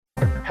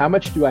How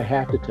much do I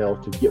have to tell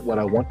to get what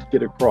I want to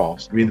get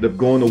across? We ended up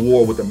going to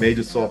war with the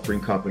major soft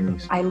drink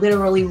companies. I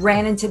literally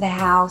ran into the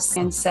house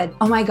and said,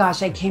 oh my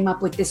gosh, I came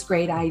up with this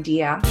great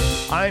idea.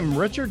 I'm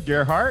Richard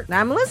Gearhart. And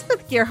I'm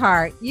Elizabeth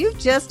Gearhart. You've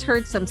just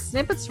heard some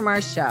snippets from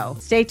our show.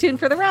 Stay tuned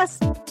for the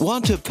rest.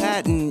 Want to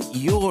patent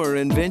your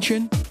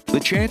invention? The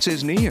chance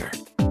is near.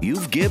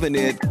 You've given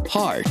it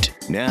heart.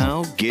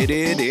 Now get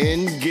it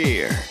in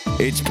gear.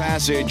 It's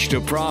Passage to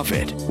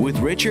Profit with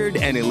Richard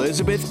and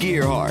Elizabeth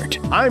Gearhart.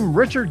 I'm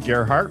Richard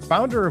Gearhart,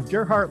 founder of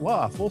Gearhart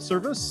Law,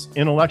 full-service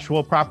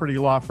intellectual property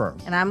law firm.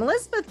 And I'm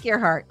Elizabeth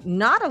Gearhart,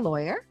 not a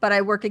lawyer, but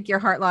I work at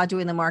Gearhart Law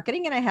doing the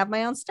marketing, and I have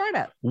my own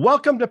startup.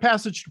 Welcome to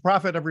Passage to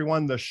Profit,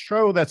 everyone, the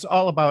show that's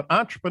all about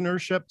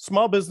entrepreneurship,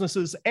 small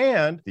businesses,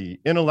 and the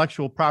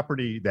intellectual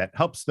property that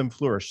helps them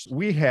flourish.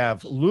 We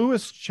have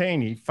Louis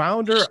Chaney,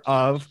 founder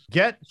of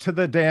Get to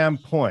the Damn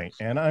Point,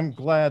 and I'm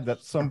glad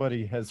that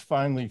somebody has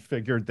finally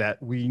figured that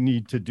we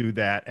need to do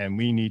that, and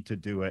we need to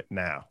do it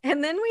now.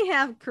 And then we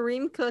have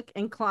Kareem Cook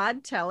and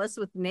Claude Tellis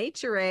with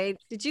Nature Aid.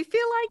 Did you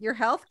feel like your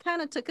health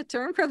kind of took a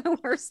turn for the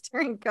worse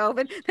during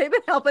COVID? They've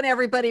been helping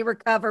everybody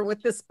recover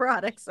with this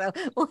product, so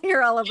we'll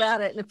hear all about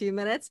it in a few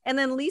minutes. And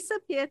then Lisa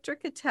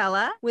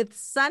Pietracatella with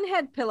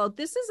Sunhead Pillow.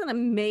 This is an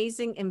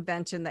amazing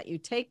invention that you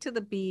take to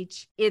the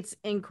beach. It's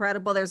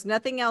incredible. There's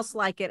nothing else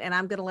like it, and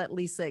I'm going to let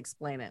Lisa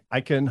explain it.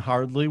 I can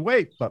hardly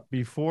wait, but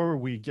before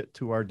we get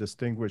to our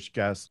distinguished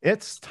guest,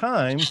 it's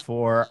time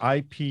for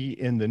IP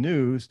in the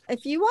News.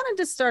 If you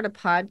wanted to start a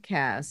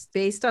podcast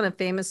based on a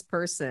famous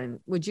person,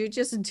 would you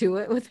just do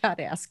it without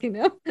asking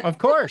them? Of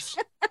course.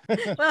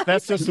 Well,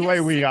 that's just the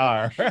way we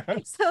are.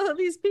 So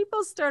these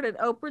people started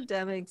Oprah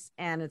Demics,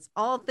 and it's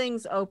all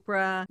things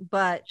Oprah,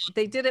 but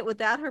they did it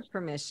without her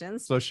permission.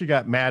 So she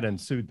got mad and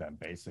sued them,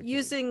 basically.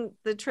 Using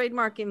the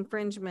trademark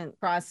infringement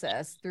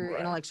process through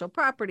intellectual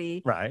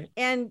property. Right.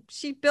 And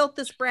she built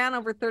this brand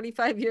over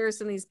 35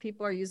 years, and these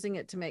people are using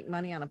it to make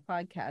money on a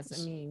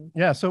podcast. I mean,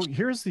 yeah. So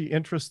here's the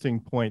interesting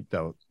point,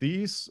 though.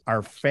 These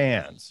are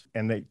fans,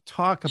 and they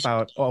talk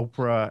about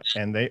Oprah,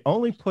 and they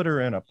only put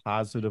her in a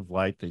positive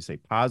light. They say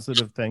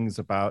positive things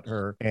about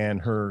her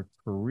and her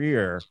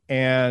career.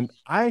 And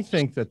I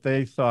think that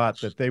they thought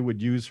that they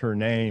would use her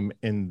name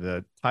in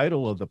the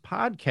title of the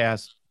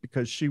podcast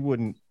because she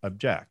wouldn't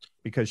object,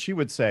 because she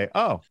would say,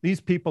 oh,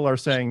 these people are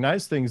saying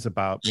nice things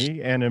about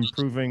me and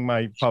improving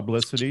my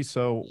publicity,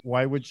 so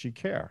why would she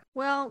care?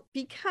 Well,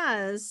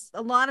 because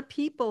a lot of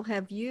people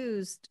have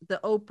used the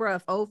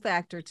Oprah O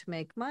Factor to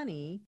make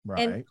money,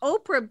 and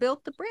Oprah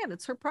built the brand.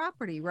 It's her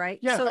property, right?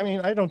 Yeah, so, I mean,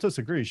 I don't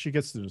disagree. She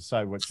gets to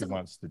decide what she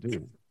wants to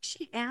do.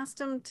 She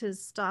asked him to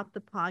stop the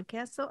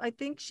podcast. So I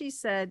think she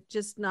said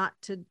just not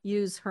to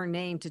use her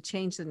name, to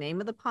change the name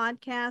of the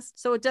podcast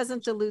so it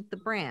doesn't dilute the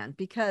brand,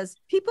 because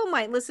people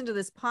might listen to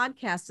this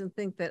podcast and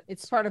think that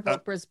it's part of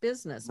Oprah's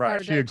business.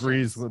 Right. She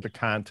agrees with the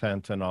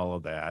content and all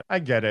of that. I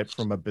get it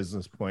from a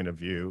business point of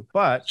view,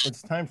 but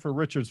it's time for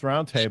Richard's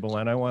Roundtable,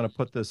 and I want to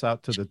put this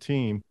out to the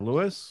team.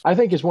 Louis? I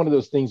think it's one of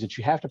those things that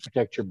you have to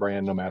protect your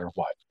brand no matter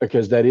what,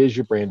 because that is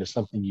your brand, is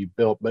something you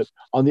built. But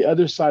on the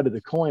other side of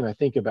the coin, I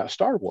think about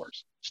Star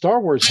Wars.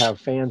 Star Wars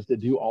have fans that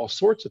do all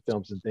sorts of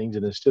films and things,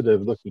 and instead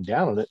of looking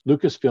down on it,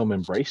 Lucasfilm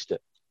embraced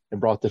it and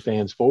brought the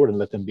fans forward and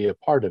let them be a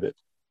part of it.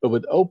 But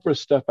with Oprah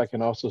stuff, I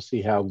can also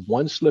see how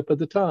one slip of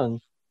the tongue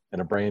and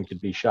a brand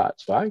could be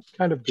shot. So I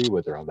kind of agree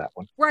with her on that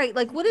one. Right.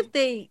 Like, what if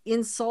they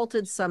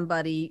insulted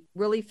somebody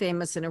really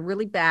famous in a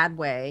really bad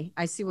way?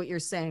 I see what you're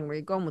saying, where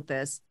you're going with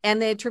this.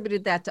 And they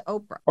attributed that to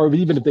Oprah. Or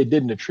even if they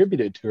didn't attribute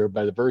it to her,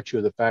 by the virtue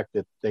of the fact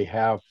that they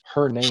have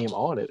her name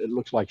on it, it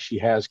looks like she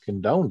has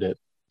condoned it.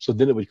 So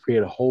then it would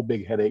create a whole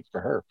big headache for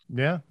her.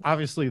 Yeah,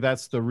 obviously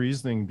that's the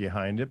reasoning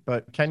behind it.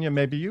 But Kenya,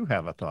 maybe you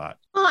have a thought.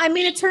 Well, I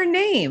mean, it's her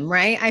name,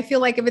 right? I feel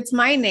like if it's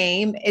my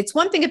name, it's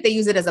one thing if they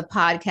use it as a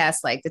podcast,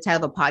 like the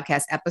title of a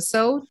podcast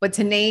episode, but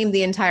to name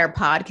the entire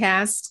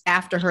podcast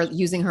after her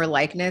using her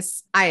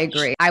likeness, I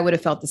agree. I would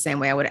have felt the same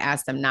way. I would have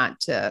asked them not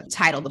to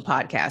title the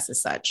podcast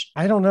as such.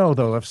 I don't know,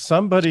 though. If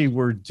somebody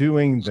were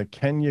doing the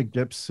Kenya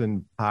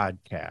Gibson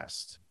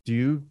podcast, do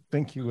you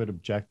think you would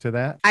object to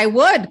that? I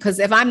would, because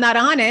if I'm not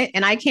on it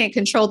and I can't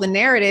control the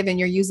narrative and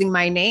you're using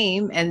my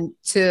name, and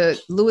to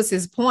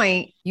Louis's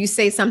point, you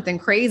say something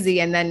crazy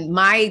and then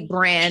my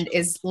brand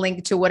is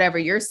linked to whatever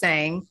you're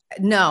saying.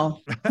 No.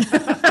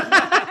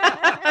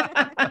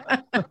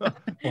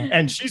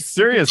 And she's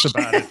serious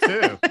about it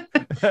too.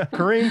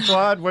 Kareem,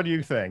 Claude, what do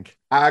you think?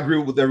 I agree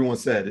with what everyone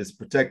said. It's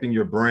protecting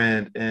your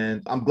brand.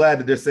 And I'm glad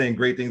that they're saying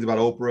great things about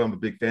Oprah. I'm a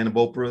big fan of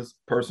Oprah's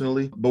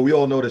personally, but we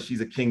all know that she's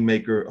a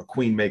kingmaker, a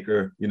queen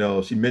maker. You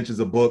know, she mentions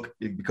a book,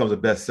 it becomes a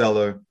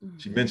bestseller.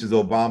 She mentions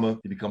Obama,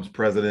 he becomes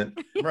president.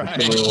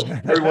 Right. So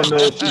everyone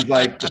knows she's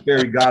like the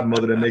fairy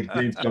godmother that makes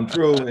dreams come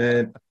true.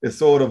 And it's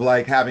sort of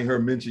like having her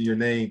mention your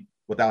name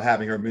without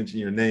having her mention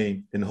your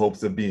name in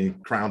hopes of being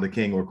crowned a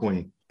king or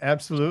queen.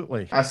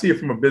 Absolutely. I see it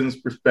from a business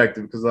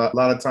perspective because a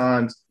lot of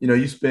times,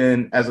 you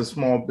spend as a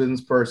small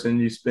business person,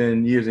 you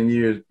spend years and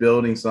years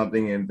building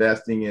something,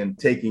 investing and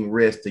taking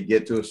risks to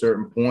get to a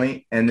certain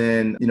point. And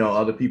then,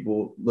 other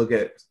people look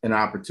at an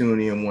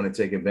opportunity and want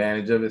to take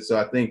advantage of it. So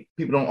I think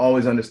people don't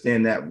always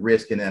understand that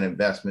risk and that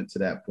investment to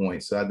that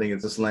point. So I think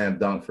it's a slam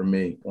dunk for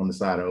me on the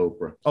side of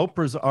Oprah.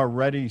 Oprah's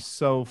already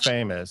so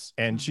famous,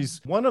 and she's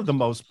one of the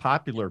most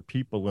popular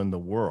people in the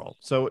world.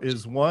 So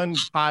is one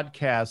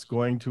podcast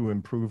going to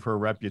improve her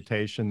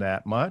reputation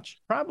that much?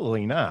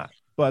 Probably not.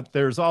 But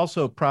there's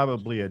also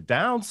probably a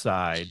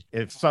downside.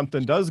 If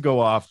something does go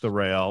off the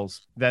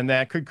rails, then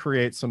that could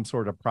create some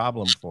sort of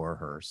problem for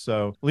her.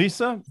 So,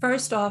 Lisa?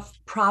 First off,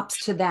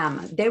 props to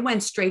them. They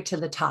went straight to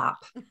the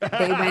top.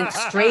 They went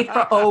straight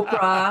for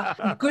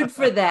Oprah. Good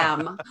for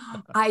them.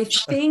 I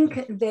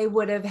think they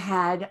would have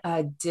had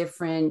a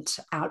different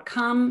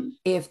outcome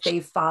if they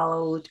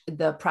followed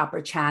the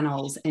proper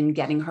channels in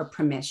getting her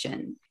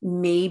permission.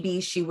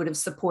 Maybe she would have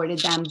supported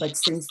them, but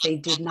since they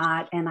did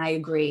not, and I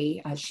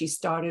agree, she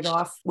started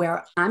off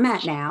where I'm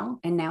at now,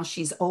 and now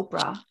she's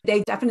Oprah.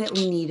 They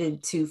definitely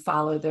needed to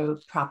follow the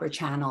proper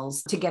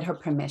channels to get her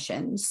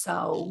permission.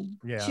 So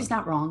she's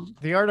not wrong.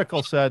 The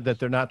article said that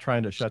they're not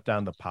trying to shut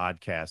down the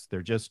podcast.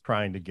 They're just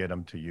trying to get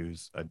them to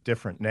use a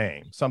different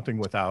name, something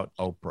without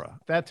Oprah.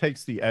 That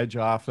takes the edge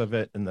off of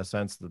it in the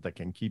sense that they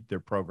can keep their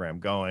program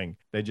going.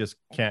 They just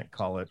can't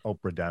call it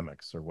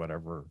Oprah-demics or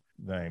whatever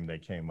name they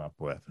came up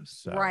with.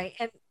 So. Right.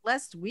 And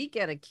lest we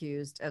get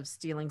accused of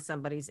stealing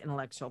somebody's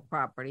intellectual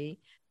property,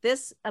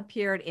 this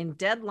appeared in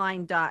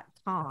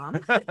Deadline.com.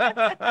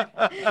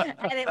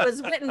 And it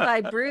was written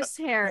by Bruce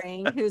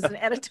Herring, who's an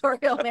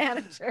editorial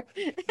manager.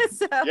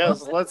 So...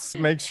 Yes, let's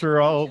make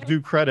sure I'll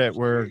do credit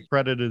where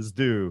credit is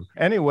due.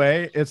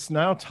 Anyway, it's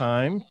now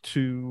time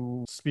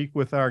to speak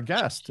with our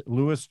guest,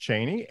 Louis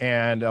Chaney.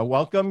 And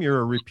welcome.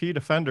 You're a repeat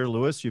offender,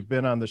 Louis. You've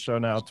been on the show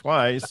now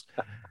twice.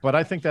 But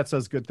I think that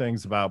says good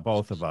things about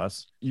both of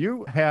us.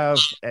 You have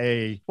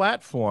a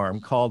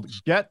platform called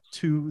Get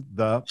to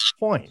the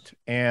Point.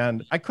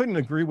 And I couldn't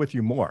agree with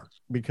you more,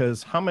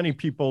 because how many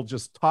people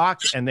just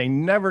talk and they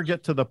never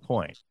get to the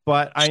point?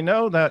 But I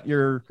know that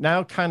you're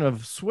now kind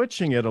of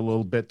switching it a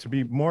little bit to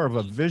be more of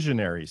a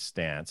visionary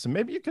stance. And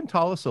maybe you can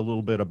tell us a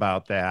little bit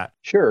about that.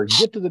 Sure.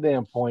 Get to the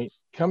damn point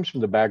comes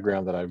from the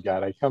background that I've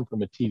got. I come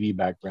from a TV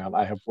background.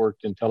 I have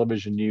worked in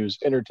television news,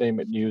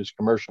 entertainment news,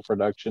 commercial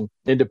production,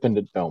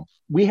 independent film.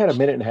 We had a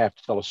minute and a half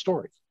to tell a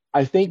story.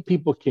 I think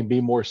people can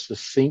be more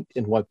succinct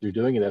in what they're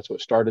doing, and that's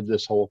what started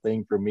this whole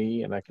thing for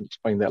me. And I can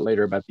explain that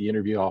later about the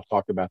interview. I'll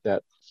talk about that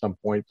at some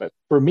point. But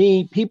for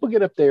me, people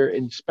get up there,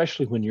 and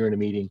especially when you're in a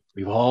meeting,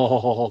 we've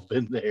all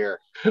been there,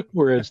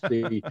 where it's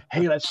the,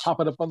 hey, let's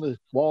pop it up on the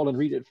wall and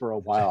read it for a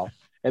while.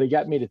 And it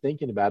got me to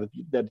thinking about it,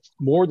 that it's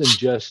more than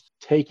just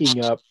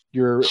taking up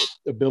your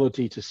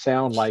ability to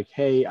sound like,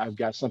 hey, I've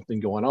got something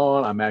going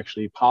on. I'm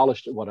actually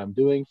polished at what I'm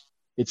doing.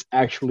 It's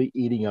actually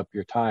eating up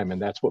your time.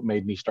 And that's what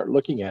made me start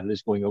looking at it,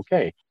 is going,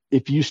 okay,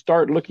 if you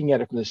start looking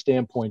at it from the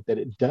standpoint that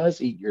it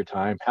does eat your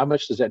time, how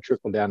much does that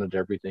trickle down into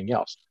everything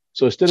else?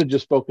 So instead of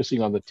just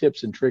focusing on the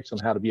tips and tricks on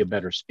how to be a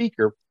better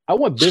speaker, I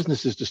want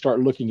businesses to start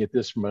looking at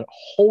this from a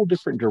whole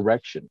different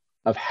direction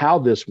of how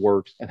this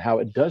works and how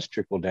it does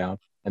trickle down.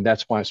 And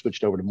that's why I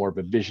switched over to more of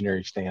a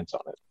visionary stance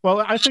on it.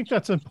 Well, I think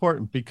that's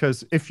important,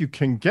 because if you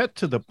can get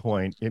to the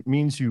point, it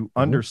means you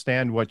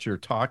understand what you're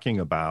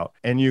talking about,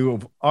 and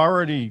you've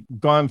already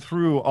gone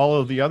through all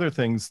of the other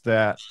things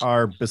that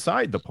are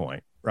beside the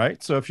point.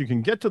 Right? So if you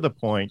can get to the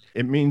point,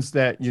 it means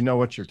that you know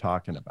what you're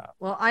talking about.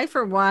 Well, I,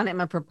 for one,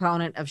 am a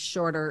proponent of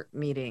shorter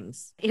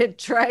meetings. It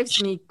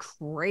drives me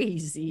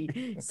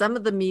crazy. Some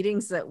of the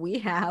meetings that we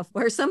have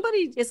where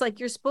somebody is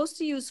like, you're supposed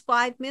to use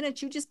 5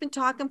 minutes. You've just been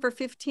talking for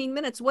 15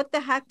 minutes. What the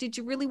heck did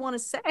you really want to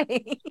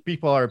say?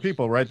 People are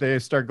people, right? They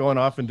start going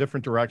off in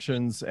different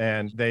directions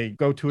and they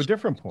go to a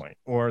different point,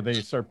 or they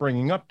start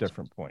bringing up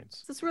different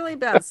points. It's really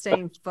about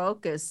staying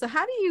focused. So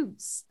how do you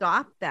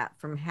stop that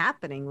from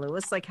happening,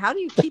 Louis? Like, how do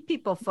you keep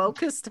people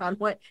focused on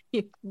what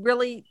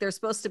they're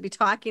supposed to be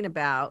talking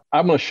about?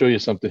 I'm going to show you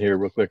something here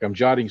real quick. I'm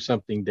jotting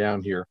something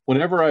down here.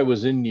 Whenever I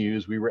was in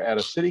news, we were at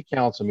a city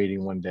council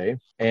meeting one day,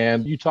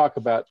 and you talk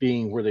about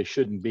being where they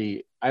shouldn't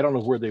be. I don't know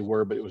where they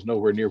were, but it was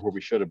nowhere near where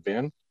we should have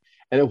been.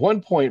 And at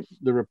one point,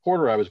 the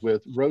reporter I was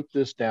with wrote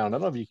this down. I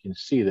don't know if you can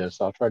see this.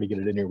 I'll try to get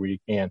it in here where you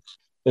can.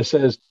 It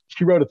says,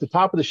 she wrote at the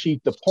top of the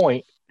sheet, the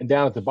point, and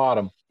down at the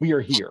bottom, we are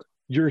here.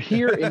 You're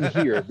here and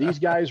here. These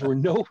guys were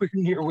nowhere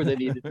near where they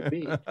needed to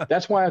be.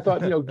 That's why I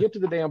thought, get to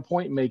the damn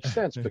point makes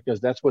sense,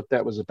 because that's what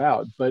that was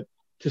about. But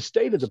to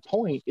stay to the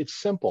point, it's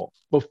simple.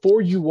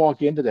 Before you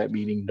walk into that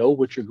meeting, know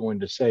what you're going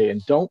to say,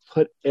 and don't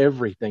put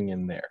everything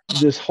in there.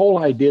 This whole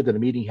idea that a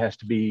meeting has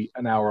to be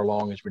an hour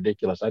long is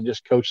ridiculous. I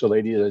just coached a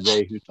lady the other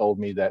day who told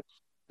me that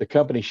the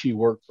company she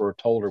worked for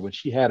told her when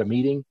she had a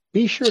meeting,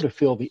 be sure to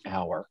fill the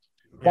hour.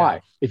 Yeah.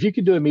 Why? If you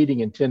could do a meeting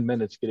in 10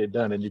 minutes, get it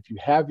done. And if you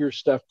have your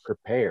stuff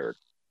prepared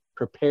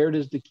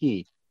is the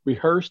key.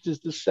 Rehearsed is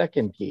the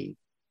second key.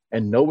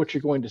 And know what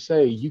you're going to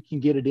say. You can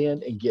get it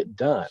in and get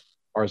done.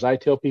 Or as I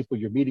tell people,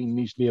 your meeting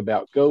needs to be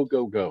about go,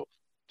 go, go.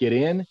 Get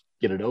in,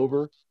 get it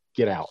over,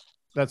 get out.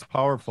 That's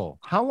powerful.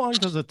 How long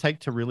does it take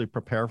to really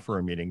prepare for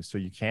a meeting so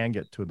you can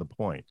get to the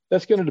point?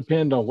 That's going to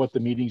depend on what the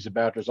meeting's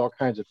about. There's all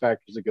kinds of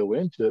factors that go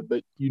into it,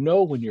 but you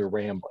know when you're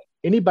rambling.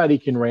 Anybody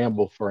can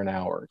ramble for an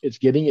hour. It's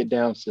getting it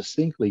down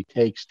succinctly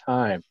takes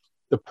time.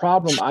 The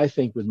problem, I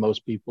think, with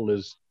most people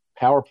is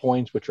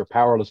PowerPoints, which are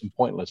powerless and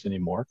pointless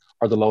anymore,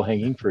 are the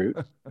low-hanging fruit.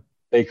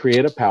 They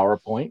create a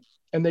PowerPoint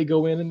and they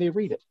go in and they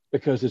read it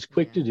because it's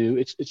quick to do.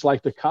 It's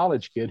like the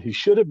college kid who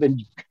should have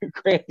been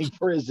cramming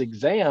for his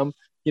exam,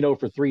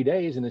 for 3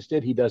 days, and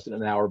instead he does it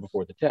an hour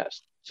before the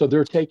test. So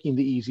they're taking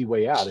the easy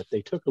way out. If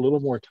they took a little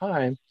more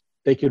time,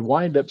 they could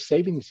wind up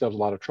saving themselves a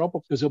lot of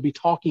trouble because they'll be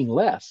talking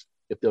less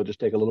if they'll just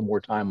take a little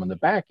more time on the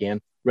back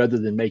end rather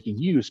than making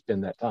you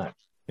spend that time.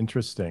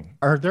 Interesting.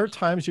 Are there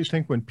times you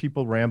think when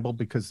people ramble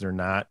because they're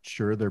not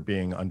sure they're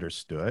being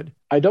understood?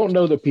 I don't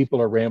know that people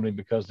are rambling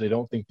because they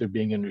don't think they're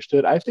being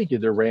understood. I think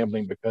they're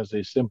rambling because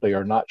they simply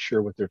are not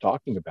sure what they're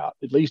talking about.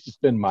 At least it's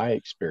been my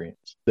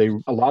experience. They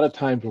a lot of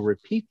times will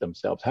repeat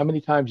themselves. How many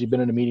times you've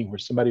been in a meeting where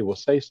somebody will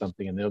say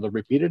something and they'll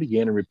repeat it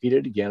again and repeat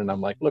it again. And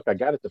I'm like, look, I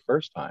got it the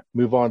first time.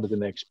 Move on to the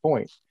next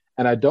point.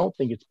 And I don't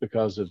think it's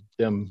because of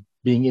them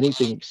being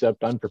anything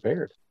except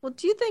unprepared. Well,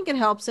 do you think it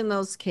helps in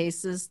those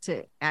cases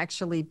to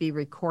actually be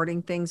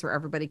recording things where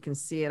everybody can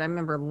see it? I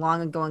remember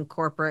long ago in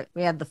corporate,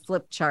 we had the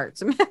flip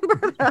charts.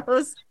 Remember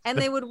those? And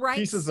they would write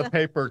pieces of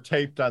paper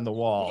taped on the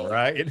wall,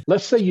 right?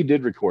 Let's say you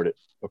did record it,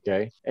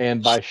 okay?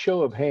 And by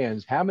show of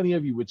hands, how many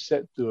of you would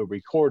sit through a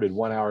recorded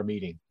 1 hour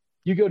meeting?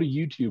 You go to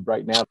YouTube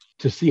right now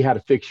to see how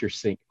to fix your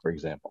sink, for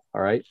example,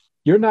 all right?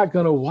 You're not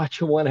going to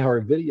watch a 1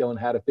 hour video on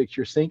how to fix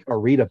your sink or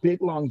read a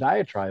big long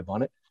diatribe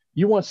on it.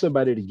 You want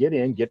somebody to get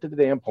in, get to the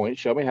damn point,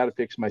 show me how to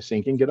fix my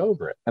sink and get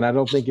over it. And I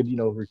don't think,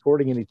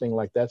 recording anything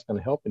like that's going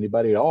to help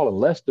anybody at all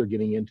unless they're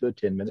getting into a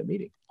 10-minute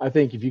meeting. I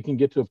think if you can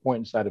get to a point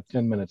inside of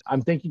 10 minutes,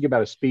 I'm thinking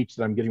about a speech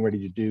that I'm getting ready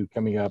to do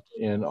coming up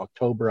in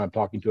October. I'm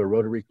talking to a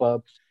Rotary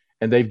Club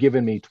and they've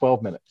given me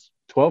 12 minutes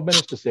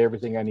to say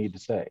everything I need to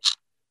say.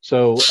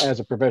 So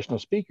as a professional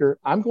speaker,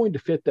 I'm going to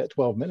fit that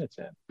 12 minutes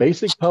in.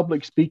 Basic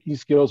public speaking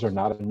skills are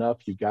not enough.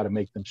 You've got to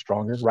make them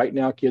stronger. Right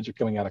now, kids are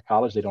coming out of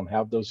college. They don't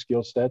have those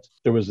skill sets.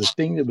 There was a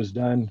thing that was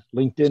done.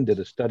 LinkedIn did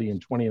a study in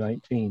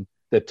 2019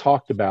 that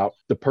talked about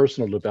the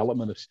personal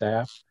development of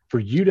staff. For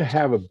you to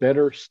have a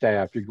better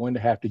staff, you're going to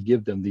have to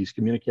give them these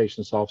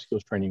communication soft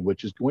skills training,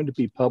 which is going to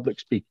be public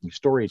speaking,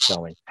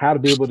 storytelling, how to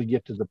be able to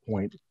get to the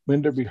point,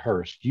 when to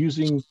rehearse,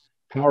 using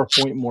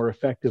PowerPoint more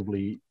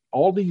effectively,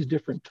 all these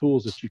different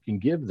tools that you can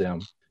give them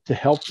to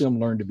help them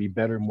learn to be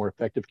better, more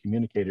effective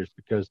communicators,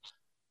 because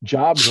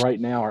jobs right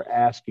now are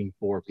asking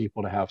for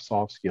people to have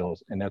soft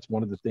skills. And that's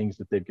one of the things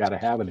that they've got to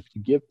have. And if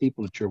you give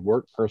people at your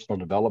work personal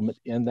development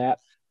in that,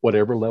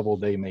 whatever level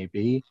they may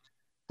be,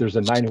 there's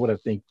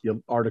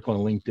the article on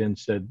LinkedIn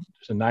said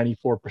there's a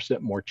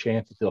 94% more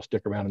chance that they'll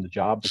stick around in the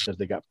job because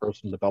they got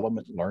personal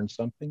development and learn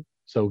something.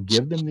 So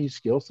give them these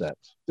skill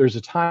sets. There's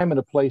a time and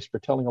a place for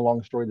telling a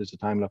long story. There's a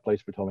time and a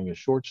place for telling a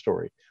short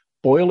story.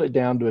 Boil it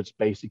down to its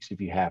basics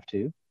if you have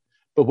to.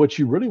 But what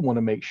you really want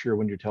to make sure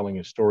when you're telling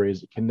a story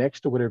is it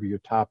connects to whatever your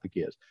topic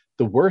is.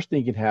 The worst thing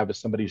you can have is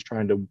somebody's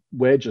trying to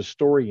wedge a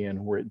story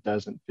in where it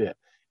doesn't fit.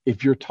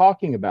 If you're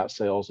talking about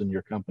sales in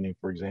your company,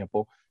 for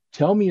example,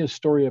 tell me a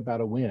story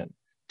about a win.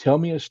 Tell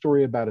me a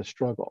story about a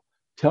struggle.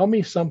 Tell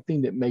me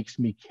something that makes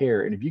me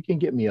care. And if you can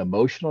get me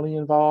emotionally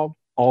involved,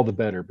 all the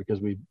better, because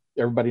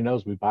everybody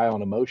knows we buy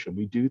on emotion.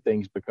 We do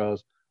things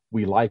because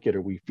we like it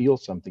or we feel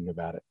something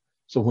about it.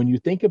 So when you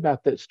think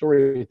about that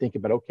story, you think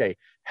about, okay,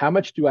 how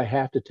much do I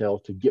have to tell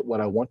to get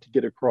what I want to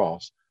get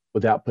across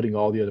without putting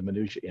all the other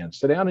minutiae in?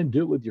 Sit down and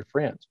do it with your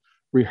friends.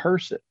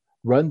 Rehearse it,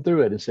 run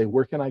through it and say,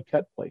 where can I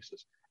cut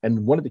places?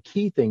 And one of the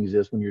key things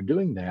is when you're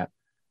doing that,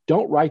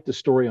 don't write the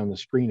story on the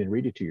screen and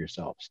read it to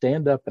yourself.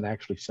 Stand up and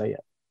actually say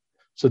it.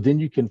 So then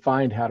you can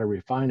find how to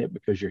refine it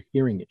because you're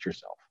hearing it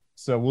yourself.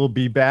 So we'll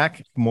be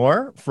back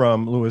more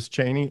from Louis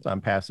Chaney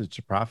on Passage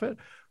to Profit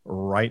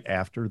right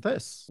after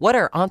this. What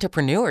are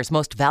entrepreneurs'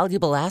 most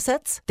valuable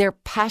assets? Their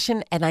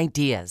passion and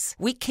ideas.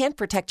 We can't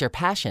protect your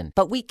passion,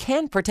 but we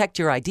can protect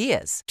your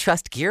ideas.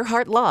 Trust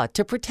Gearhart Law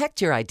to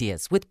protect your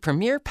ideas with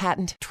premier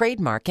patent,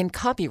 trademark, and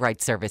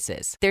copyright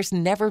services. There's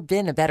never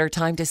been a better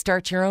time to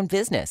start your own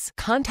business.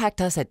 Contact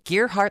us at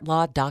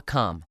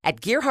GearhartLaw.com. At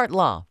Gearhart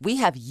Law, we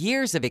have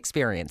years of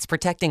experience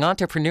protecting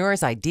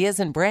entrepreneurs' ideas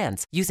and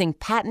brands using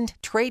patent,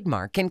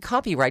 trademark, and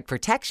copyright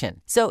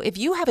protection. So if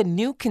you have a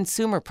new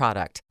consumer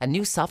product, a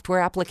new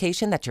software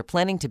application that you're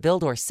planning to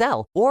build or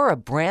sell, or a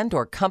brand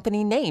or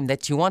company name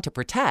that you want to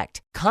protect,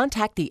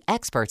 contact the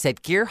experts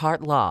at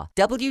Gearhart Law.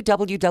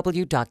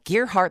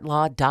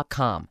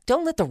 www.gearhartlaw.com.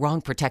 Don't let the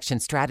wrong protection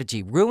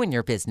strategy ruin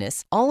your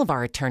business. All of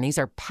our attorneys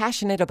are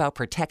passionate about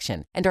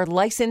protection and are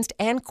licensed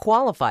and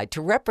qualified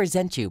to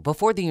represent you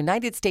before the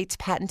United States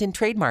Patent and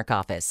Trademark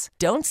Office.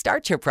 Don't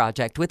start your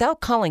project without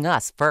calling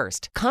us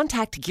first.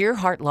 Contact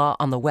Gearhart Law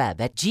on the web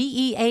at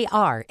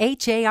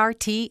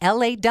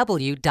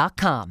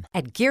GearhartLaw.com.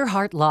 At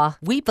Gearhart Law,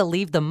 we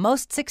believe the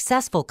most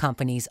successful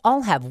companies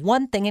all have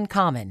one thing in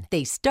common.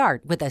 They start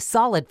start with a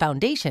solid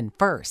foundation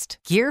first.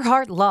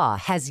 Gearhart Law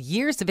has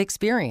years of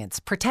experience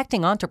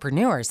protecting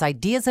entrepreneurs'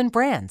 ideas and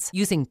brands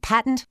using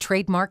patent,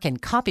 trademark,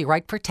 and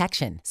copyright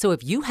protection. So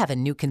if you have a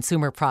new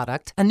consumer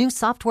product, a new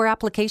software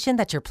application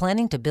that you're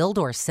planning to build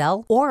or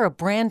sell, or a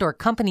brand or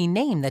company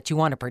name that you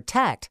want to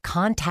protect,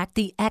 contact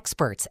the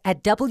experts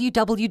at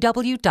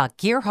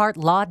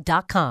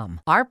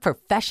www.gearhartlaw.com. Our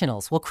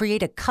professionals will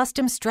create a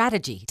custom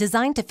strategy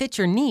designed to fit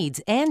your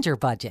needs and your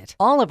budget.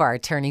 All of our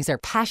attorneys are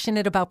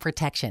passionate about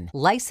protection,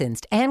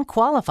 licensed and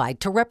qualified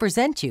to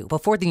represent you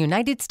before the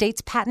United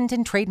States Patent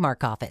and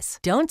Trademark Office.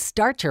 Don't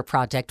start your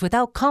project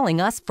without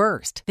calling us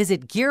first.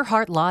 Visit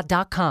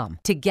GearhartLaw.com.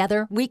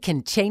 Together, we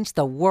can change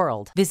the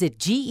world. Visit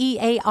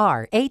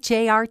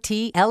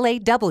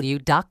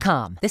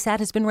GearhartLaw.com. This ad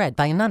has been read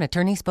by a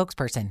non-attorney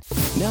spokesperson.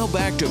 Now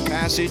back to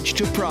Passage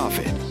to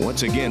Profit.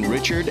 Once again,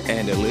 Richard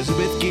and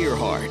Elizabeth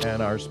Gearhart.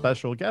 And our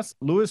special guest,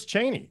 Louis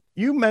Chaney.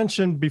 You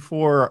mentioned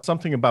before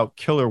something about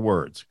killer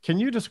words. Can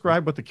you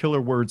describe what the killer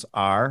words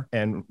are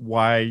and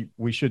why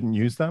we shouldn't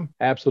use them?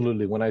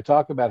 Absolutely. When I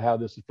talk about how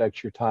this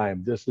affects your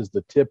time, this is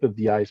the tip of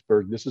the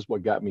iceberg. This is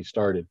what got me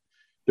started.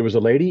 There was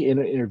a lady in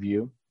an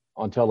interview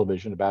on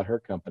television about her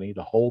company.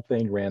 The whole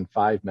thing ran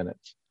 5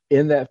 minutes.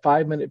 In that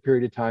 5-minute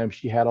period of time,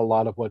 she had a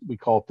lot of what we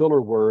call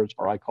filler words,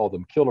 or I call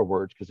them killer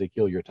words because they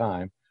kill your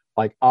time,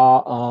 like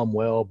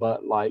well,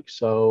 but, like,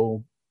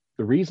 so.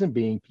 The reason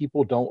being,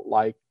 people don't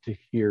like to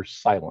hear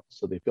silence,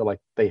 so they feel like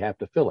they have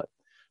to fill it.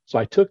 So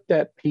I took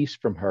that piece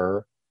from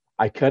her,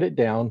 I cut it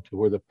down to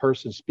where the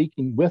person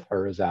speaking with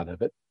her is out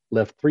of it,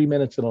 left 3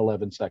 minutes and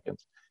 11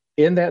 seconds.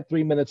 In that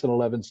 3 minutes and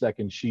 11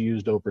 seconds, she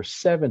used over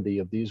 70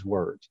 of these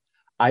words.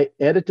 I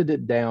edited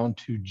it down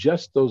to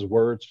just those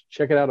words.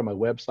 Check it out on my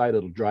website.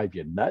 It'll drive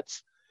you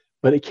nuts.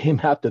 But it came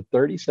out to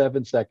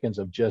 37 seconds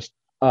of just,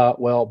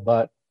 well,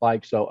 but,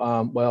 like, so,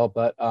 well,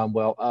 but,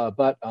 well,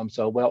 but,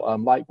 so, well,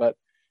 like, but.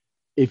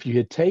 If you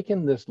had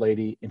taken this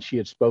lady and she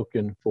had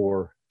spoken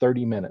for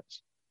 30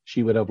 minutes,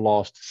 she would have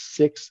lost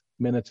 6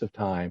 minutes of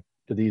time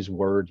to these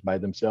words by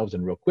themselves.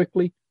 And real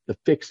quickly, the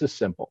fix is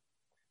simple.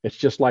 It's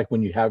just like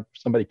when you have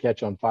somebody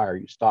catch on fire,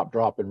 you stop,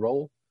 drop, and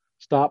roll.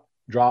 Stop,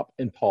 drop,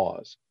 and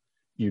pause.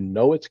 You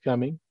know it's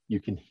coming.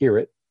 You can hear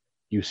it.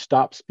 You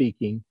stop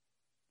speaking,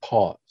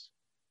 pause.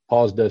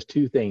 Pause does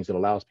two things. It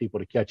allows people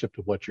to catch up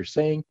to what you're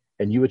saying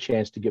and you a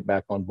chance to get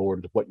back on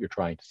board with what you're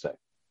trying to say.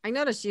 I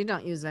noticed you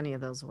don't use any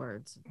of those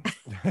words.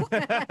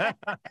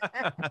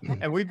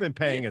 And we've been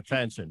paying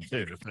attention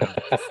too.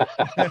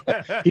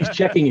 He's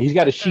checking. He's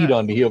got a sheet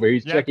on me over here.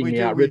 He's checking me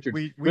do. out.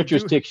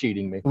 Richard's tick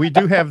sheeting me. We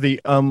do have the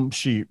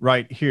sheet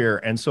right here.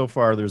 And so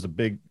far there's a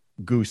big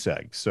goose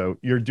egg. So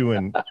you're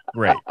doing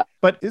great.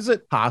 But is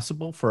it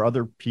possible for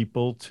other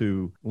people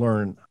to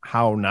learn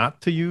how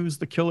not to use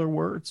the killer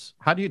words?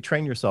 How do you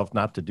train yourself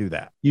not to do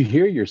that? You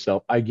hear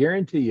yourself. I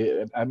guarantee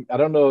you, I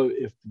don't know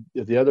if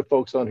the other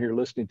folks on here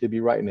listening to me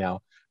right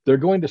now, they're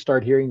going to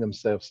start hearing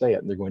themselves say it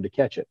and they're going to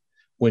catch it.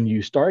 When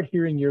you start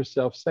hearing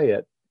yourself say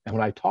it, and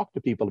when I talk to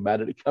people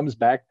about it, it comes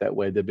back that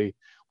way. They'll be,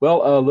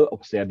 well,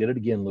 see, I did it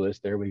again, Louis.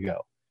 There we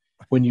go.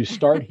 When you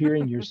start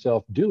hearing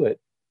yourself do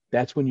it,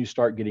 that's when you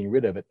start getting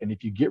rid of it. And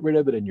if you get rid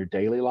of it in your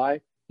daily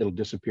life, it'll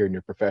disappear in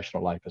your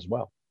professional life as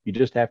well. You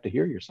just have to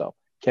hear yourself,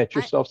 catch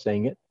yourself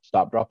saying it,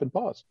 stop, drop, and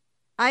pause.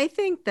 I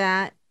think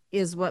that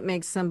is what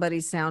makes somebody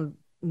sound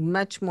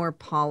much more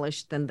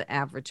polished than the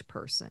average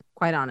person,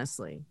 quite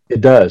honestly. It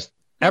does.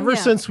 Ever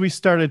since we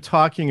started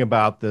talking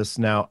about this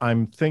now,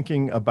 I'm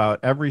thinking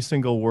about every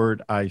single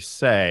word I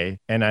say,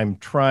 and I'm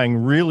trying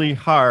really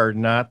hard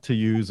not to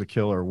use a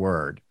killer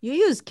word. You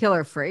use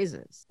killer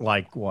phrases.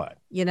 Like what?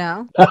 You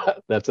know?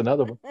 That's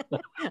another one.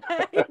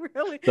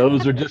 Really?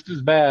 Those are just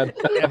as bad.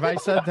 Have I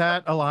said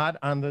that a lot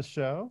on this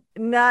show?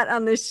 Not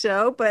on this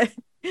show, but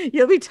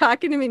you'll be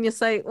talking to me and you'll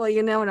say, well,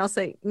 you know, and I'll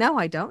say, no,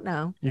 I don't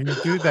know. You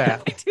do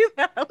that. I do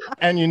that a lot.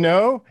 And you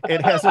know,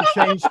 it hasn't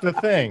changed a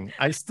thing.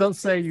 I still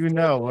say you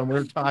know when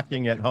we're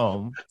talking at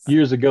home.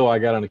 Years ago, I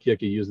got on a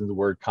kick of using the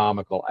word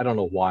comical. I don't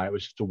know why. It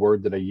was just a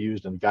word that I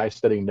used. And the guy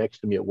sitting next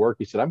to me at work,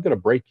 he said, I'm going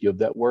to break you of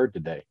that word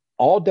today.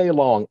 All day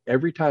long,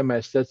 every time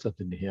I said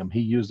something to him, he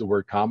used the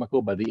word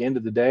comical. By the end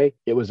of the day,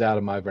 it was out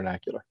of my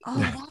vernacular. Oh,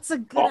 that's a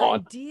good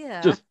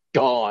idea. Just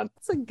gone.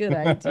 That's a good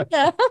idea.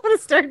 I'm going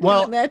to start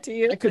doing that to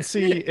you. I could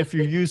see if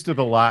you used it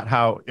a lot,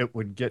 how it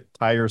would get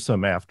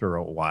tiresome after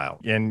a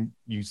while. And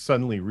you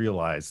suddenly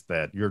realize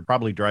that you're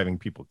probably driving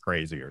people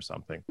crazy or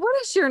something.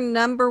 What is your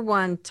number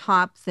one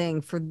top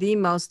thing for the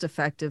most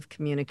effective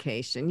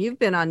communication? You've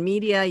been on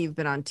media, you've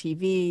been on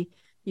TV,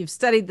 you've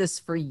studied this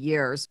for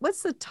years.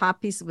 What's the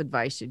top piece of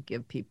advice you'd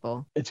give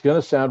people? It's going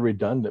to sound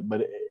redundant,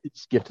 but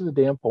it's get to the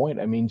damn point.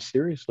 I mean,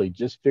 seriously,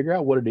 just figure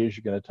out what it is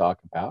you're going to talk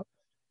about.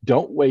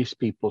 Don't waste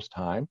people's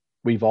time.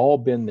 We've all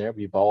been there.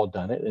 We've all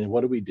done it. And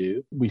what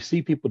do? We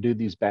see people do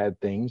these bad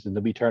things and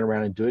then we turn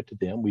around and do it to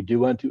them. We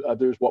do unto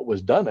others what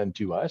was done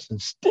unto us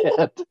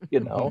instead,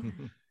 you know.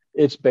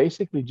 It's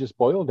basically just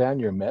boil down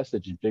your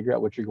message and figure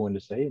out what you're going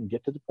to say and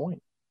get to the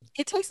point.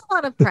 It takes a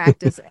lot of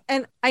practice.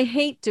 And I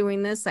hate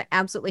doing this. I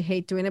absolutely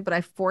hate doing it, but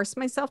I force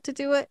myself to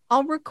do it.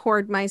 I'll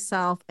record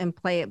myself and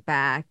play it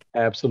back.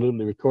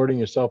 Absolutely. Recording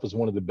yourself is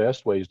one of the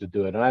best ways to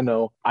do it. And I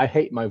know I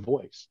hate my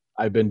voice.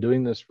 I've been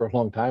doing this for a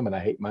long time and I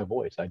hate my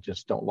voice. I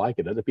just don't like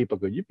it. Other people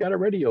go, "You've got a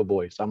radio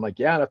voice." I'm like,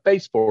 "Yeah, and a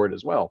face for it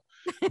as well."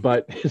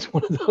 But it's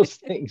one of those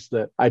things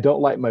that I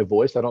don't like my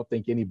voice. I don't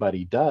think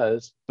anybody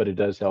does, but it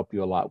does help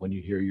you a lot when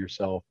you hear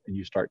yourself and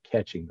you start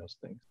catching those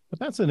things. But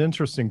that's an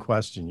interesting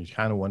question. You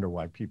kind of wonder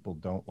why people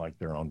don't like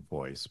their own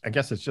voice. I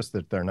guess it's just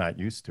that they're not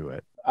used to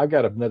it. I've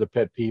got another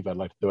pet peeve I'd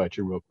like to throw at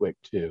you real quick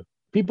too.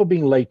 People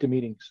being late to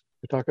meetings.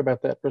 We talk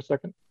about that for a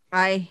second.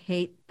 I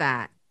hate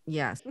that.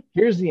 Yes.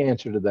 Here's the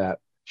answer to that.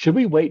 Should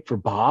we wait for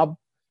Bob?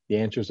 The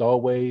answer is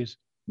always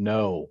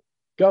no.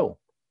 Go.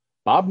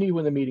 Bob knew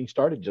when the meeting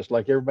started, just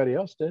like everybody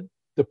else did.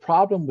 The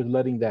problem with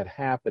letting that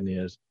happen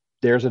is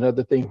there's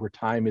another thing where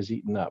time is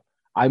eaten up.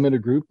 I'm in a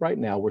group right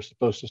now. We're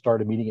supposed to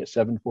start a meeting at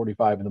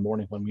 7:45 in the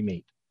morning when we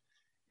meet.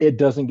 It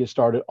doesn't get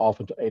started off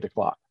until 8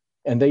 o'clock.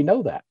 And they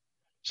know that.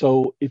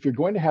 So if you're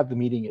going to have the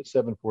meeting at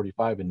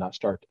 7:45 and not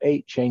start at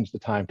 8, change the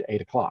time to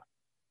 8 o'clock.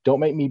 Don't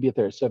make me be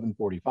there at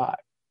 7:45.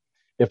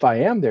 If I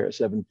am there at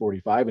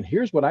 7:45, and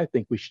here's what I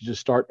think, we should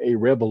just start a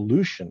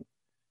revolution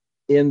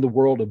in the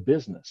world of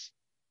business.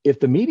 If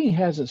the meeting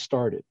hasn't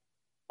started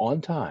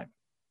on time,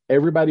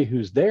 everybody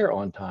who's there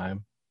on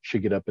time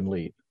should get up and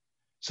leave.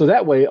 So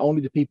that way,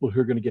 only the people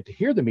who are going to get to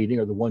hear the meeting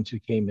are the ones who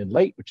came in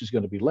late, which is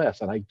going to be less.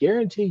 And I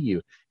guarantee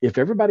you, if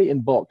everybody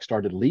in bulk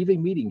started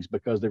leaving meetings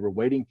because they were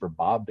waiting for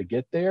Bob to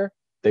get there,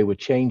 they would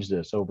change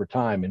this over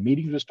time and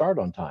meetings would start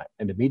on time.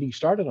 And if meetings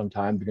started on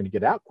time, they're going to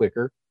get out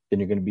quicker, then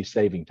you're going to be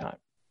saving time.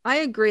 I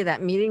agree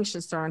that meetings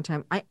should start on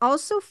time. I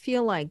also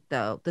feel like,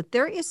 though, that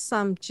there is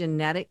some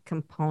genetic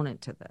component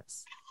to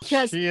this.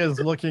 Because She is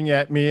looking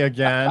at me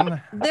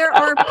again. there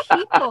are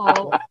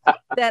people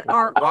that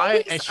are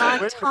Why? always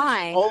on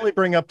time. Only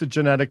bring up the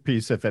genetic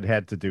piece if it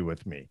had to do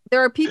with me.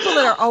 There are people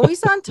that are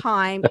always on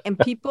time and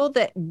people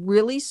that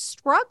really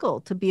struggle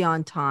to be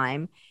on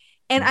time.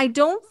 And I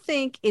don't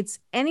think it's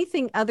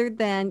anything other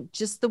than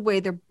just the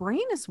way their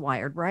brain is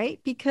wired, right?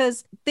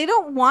 Because they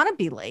don't want to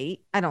be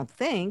late, I don't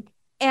think.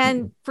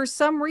 And for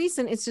some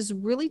reason, it's just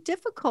really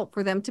difficult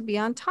for them to be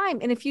on time.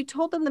 And if you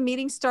told them the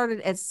meeting started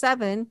at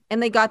 7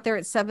 and they got there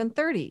at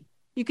 7:30,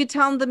 you could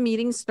tell them the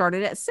meeting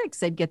started at 6,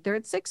 they'd get there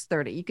at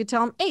 6:30. You could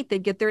tell them 8,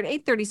 they'd get there at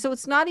 8:30. So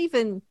it's not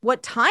even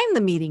what time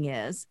the meeting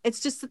is. It's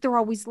just that they're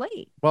always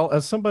late. Well,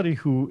 as somebody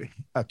who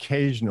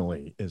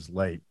occasionally is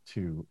late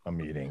to a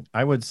meeting,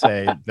 I would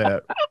say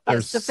that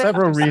there's defend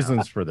several yourself.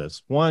 reasons for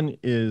this. One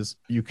is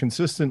you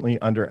consistently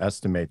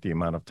underestimate the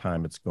amount of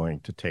time it's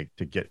going to take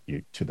to get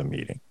you to the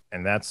meeting.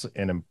 And that's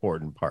an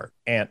important part.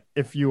 And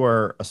if you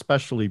are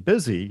especially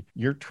busy,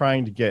 you're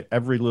trying to get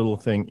every little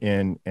thing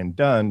in and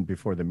done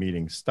before the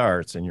meeting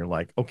starts. And you're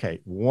like,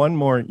 okay, one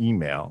more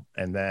email,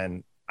 and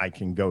then I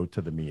can go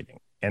to the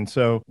meeting. And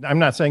so I'm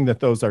not saying that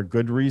those are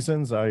good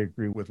reasons. I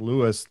agree with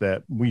Lewis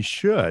that we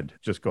should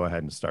just go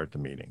ahead and start the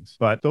meetings,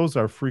 but those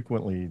are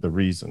frequently the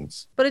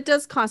reasons. But it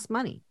does cost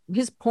money.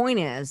 His point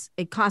is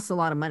it costs a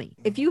lot of money.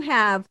 If you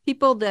have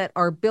people that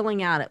are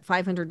billing out at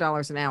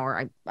 $500 an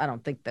hour, I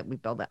don't think that we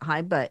bill that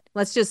high, but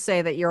let's just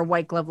say that you're a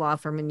white glove law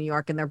firm in New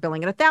York and they're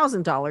billing at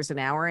 $1,000 an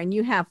hour and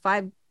you have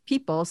 5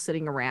 people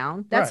sitting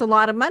around. That's Right. a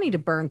lot of money to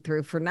burn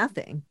through for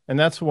nothing. And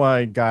that's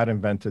why God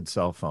invented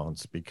cell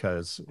phones,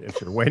 because if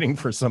you're waiting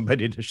for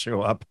somebody to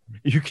show up,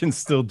 you can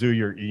still do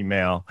your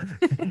email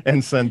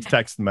and send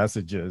text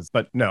messages.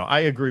 But no, I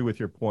agree with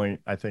your point.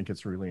 I think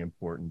it's really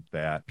important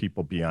that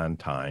people be on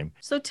time.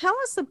 So tell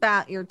us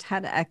about your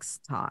TEDx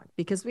talk,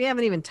 because we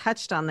haven't even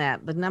touched on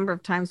that. The number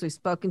of times we've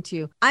spoken to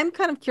you. I'm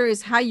kind of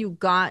curious how you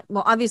got,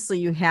 well, obviously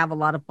you have a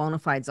lot of bona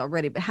fides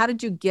already, but how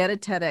did you get a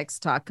TEDx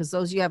talk? Because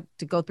those you have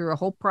to go through a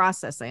whole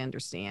process, I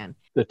understand.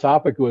 The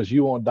topic was,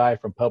 you won't die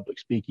from public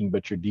speaking,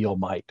 but your deal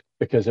might,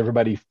 because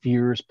everybody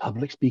fears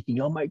public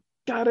speaking. Oh my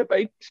God, if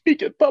I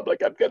speak in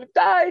public, I'm going to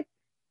die.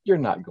 You're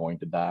not going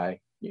to die.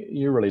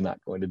 You're really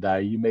not going to die.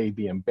 You may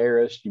be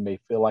embarrassed. You may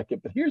feel like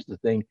it, but here's the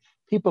thing.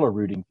 People are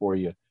rooting for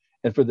you.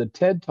 And for the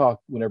TED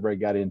Talk, whenever I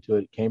got into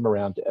it, it came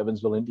around to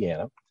Evansville,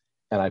 Indiana,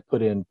 and I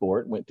put in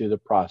for it, went through the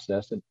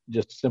process, and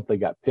just simply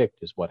got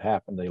picked is what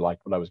happened. They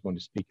liked what I was going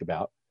to speak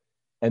about.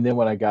 And then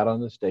when I got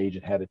on the stage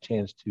and had a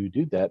chance to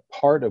do that,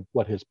 part of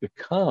what has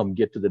become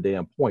Get to the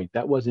Damn Point,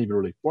 that wasn't even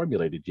really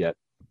formulated yet.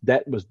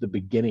 That was the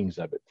beginnings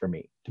of it for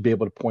me, to be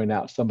able to point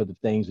out some of the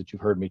things that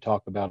you've heard me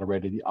talk about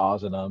already, the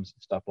ahs and ums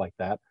and stuff like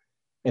that.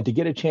 And to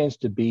get a chance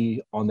to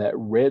be on that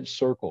red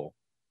circle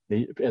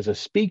as a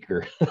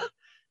speaker,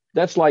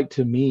 that's like,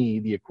 to me,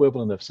 the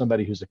equivalent of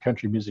somebody who's a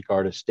country music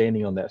artist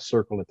standing on that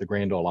circle at the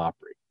Grand Ole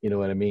Opry. You know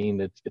what I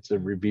mean? It's a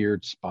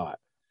revered spot.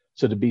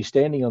 So to be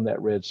standing on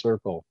that red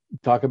circle,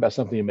 talk about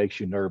something that makes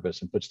you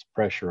nervous and puts the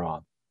pressure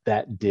on,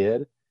 that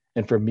did.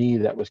 And for me,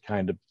 that was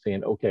kind of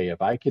saying, okay,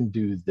 if I can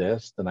do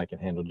this, then I can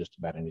handle just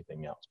about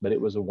anything else. But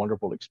it was a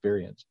wonderful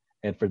experience.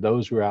 And for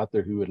those who are out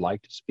there who would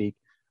like to speak,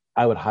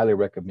 I would highly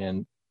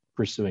recommend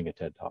pursuing a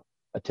TED Talk.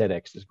 A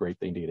TEDx is a great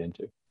thing to get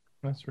into.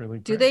 That's really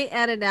great. Do they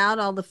edit out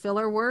all the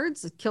filler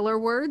words, killer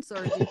words,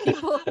 or do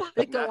people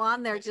that go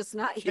on there just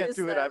not Can't use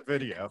do it them? on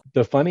video.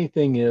 The funny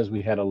thing is,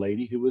 we had a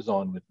lady who was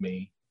on with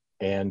me,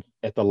 and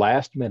at the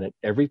last minute,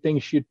 everything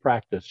she'd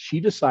practiced, she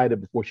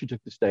decided before she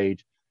took the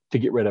stage to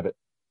get rid of it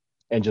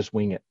and just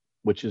wing it,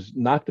 which is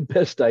not the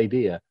best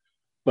idea,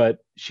 but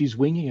she's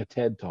winging a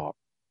TED Talk.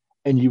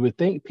 And you would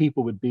think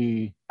people would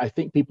be, I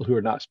think people who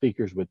are not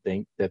speakers would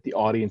think that the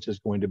audience is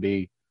going to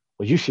be,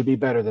 well, you should be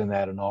better than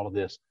that and all of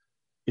this.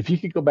 If you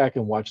could go back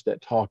and watch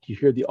that talk, you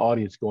hear the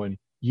audience going,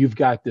 you've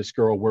got this,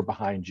 girl, we're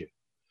behind you.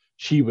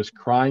 She was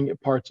crying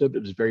at parts of it.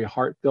 It was very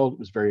heartfelt. It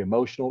was very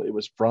emotional. It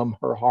was from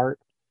her heart.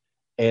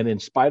 And in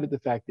spite of the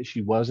fact that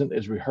she wasn't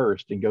as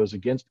rehearsed and goes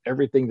against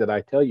everything that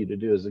I tell you to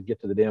do as a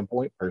get to the damn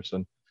point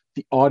person,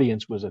 the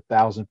audience was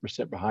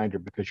 1,000% behind her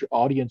because your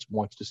audience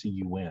wants to see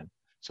you win.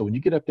 So when you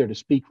get up there to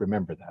speak,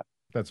 remember that.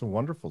 That's a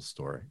wonderful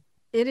story.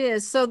 It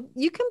is. So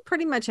you can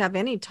pretty much have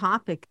any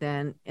topic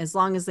then, as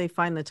long as they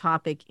find the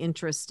topic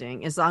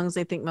interesting, as long as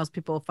they think most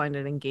people will find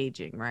it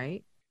engaging,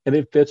 right? And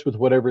it fits with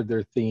whatever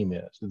their theme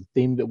is. The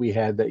theme that we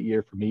had that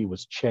year for me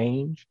was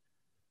change.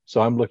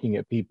 So I'm looking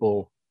at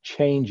people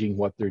changing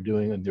what they're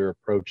doing and their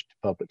approach to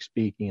public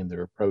speaking and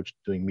their approach to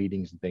doing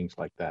meetings and things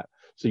like that.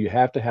 So you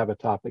have to have a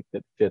topic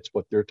that fits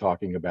what they're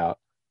talking about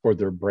for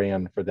their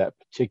brand for that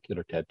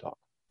particular TED Talk.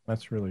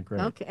 That's really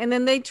great. Okay. And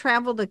then they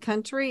travel the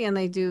country and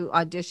they do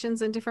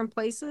auditions in different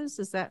places.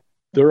 Is that?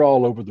 They're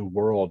all over the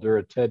world. There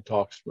are TED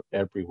Talks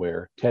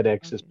everywhere.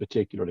 TEDx's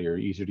particularly are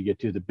easier to get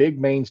to. The big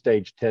main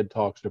stage TED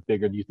Talks are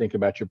bigger. You think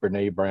about your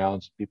Brene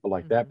Browns, people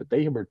like that, but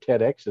they were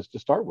TEDx's to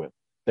start with.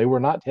 They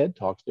were not TED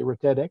Talks. They were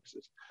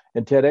TEDx's.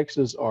 And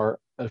TEDx's are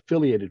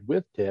affiliated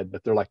with TED,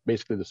 but they're like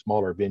basically the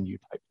smaller venue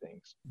type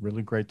things.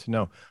 Really great to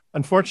know.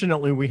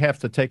 Unfortunately, we have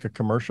to take a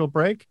commercial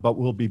break, but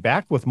we'll be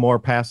back with more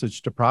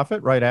Passage to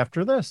Profit right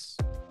after this.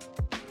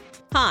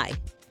 Hi,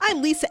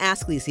 I'm Lisa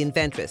Askley, the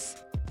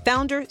inventress,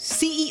 founder,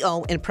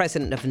 CEO, and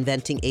president of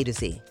Inventing A to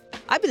Z.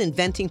 I've been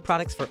inventing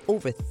products for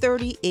over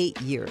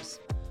 38 years.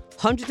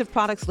 Hundreds of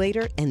products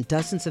later and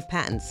dozens of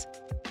patents.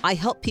 I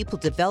help people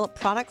develop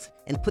products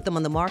and put them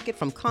on the market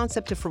from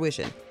concept to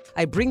fruition.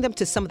 I bring them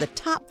to some of the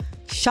top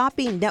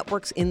shopping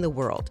networks in the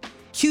world: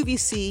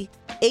 QVC,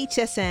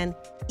 HSN,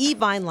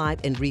 eVine Live,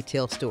 and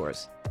retail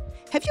stores.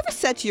 Have you ever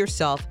said to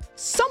yourself,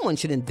 someone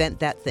should invent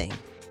that thing?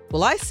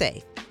 Well, I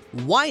say,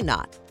 why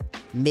not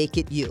make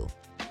it you?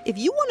 If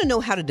you want to know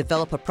how to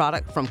develop a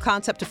product from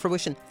concept to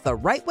fruition the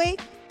right way,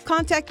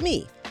 contact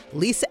me,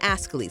 Lisa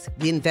Askley,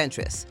 the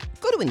inventress.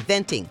 Go to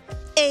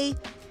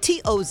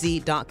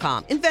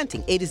inventingatoz.com,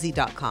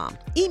 inventingatoz.com.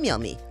 Email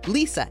me,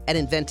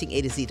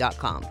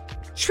 lisa@inventingatoz.com.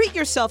 Treat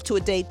yourself to a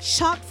day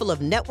chock full of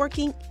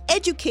networking,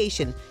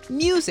 education,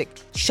 music,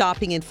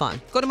 shopping, and fun.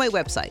 Go to my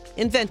website,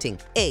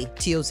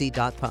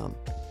 inventingatoz.com.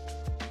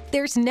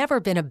 There's never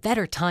been a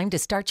better time to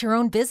start your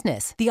own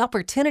business. The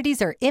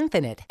opportunities are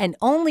infinite and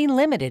only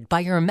limited by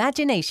your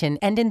imagination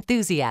and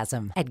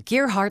enthusiasm. At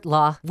Gearhart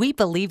Law, we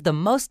believe the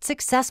most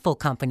successful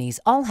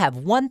companies all have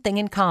one thing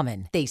in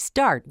common. They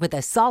start with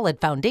a solid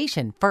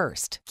foundation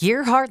first.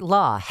 Gearhart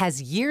Law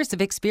has years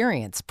of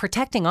experience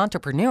protecting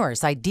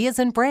entrepreneurs' ideas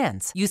and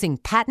brands using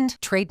patent,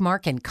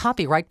 trademark, and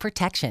copyright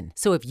protection.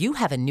 So if you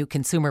have a new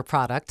consumer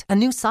product, a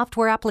new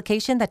software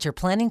application that you're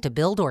planning to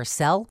build or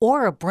sell,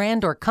 or a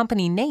brand or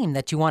company name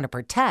that you want to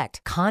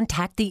protect,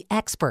 contact the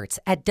experts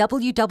at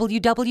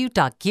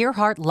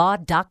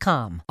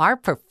www.gearhartlaw.com. Our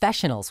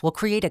professionals will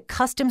create a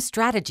custom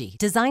strategy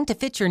designed to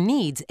fit your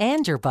needs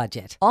and your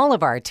budget. All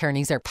of our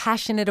attorneys are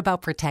passionate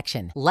about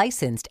protection,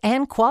 licensed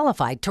and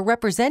qualified to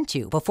represent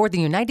you before the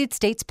United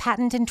States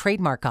Patent and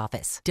Trademark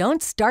Office.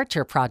 Don't start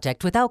your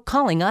project without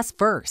calling us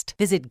first.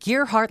 Visit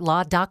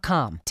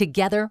gearhartlaw.com.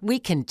 Together, we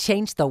can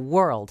change the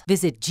world.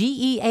 Visit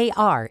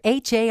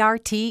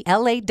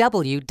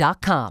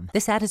gearhartlaw.com.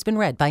 This ad has been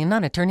read by a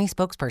non-attorney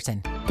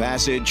spokesperson.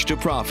 Passage to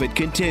Profit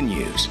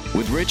continues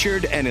with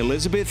Richard and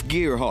Elizabeth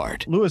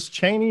Gearhart. Louis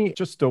Cheney,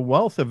 just a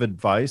wealth of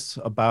advice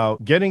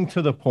about getting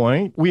to the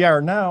point. We are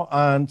now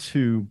on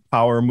to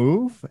Power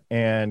Move,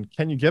 and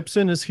Kenya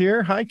Gibson is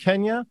here. Hi,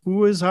 Kenya.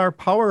 Who is our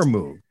Power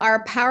Move?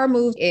 Our Power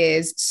Move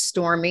is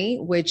Stormy,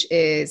 which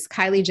is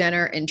Kylie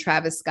Jenner and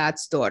Travis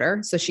Scott's daughter.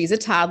 So she's a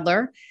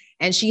toddler.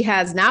 And she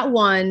has not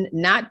one,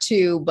 not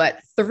two, but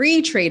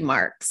 3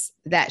 trademarks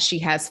that she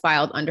has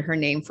filed under her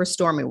name for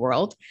Stormy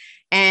World.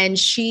 And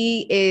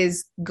she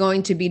is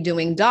going to be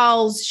doing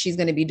dolls. She's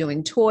going to be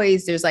doing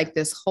toys. There's like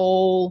this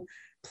whole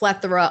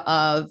plethora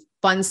of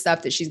fun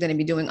stuff that she's going to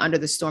be doing under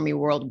the Stormy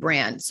World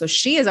brand. So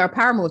she is our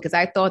Power Move because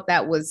I thought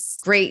that was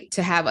great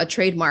to have a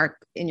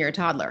trademark in your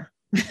toddler.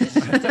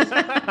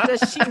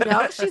 Does she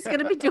know she's going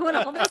to be doing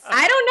all this?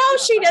 I don't know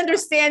if she'd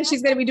understand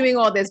she's going to be doing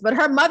all this, but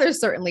her mother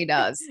certainly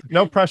does.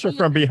 No pressure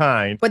from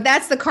behind. But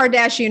that's the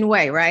Kardashian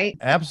way, right?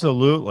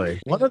 Absolutely.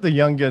 One of the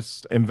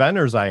youngest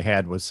inventors I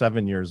had was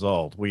 7 years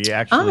old. We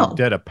actually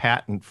did a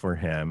patent for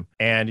him,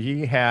 and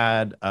he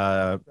had,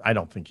 I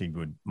don't think he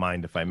would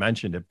mind if I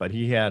mentioned it, but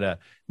he had a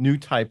new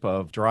type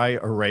of dry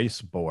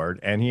erase board,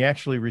 and he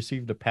actually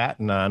received a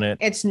patent on it.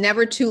 It's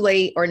never too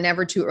late or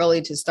never too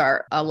early to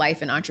start a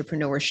life in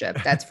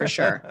entrepreneurship. That's for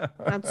sure.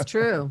 That's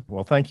true.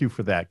 Well, thank you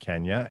for that,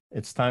 Kenya.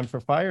 It's time for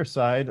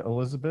Fireside.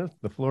 Elizabeth,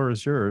 the floor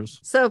is yours.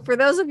 So for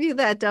those of you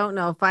that don't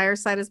know,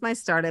 Fireside is my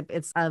startup.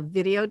 It's a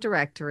video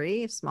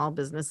directory of small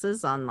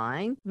businesses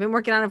online. I've been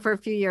working on it for a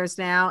few years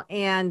now,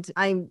 and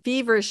I'm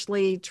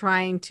feverishly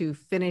trying to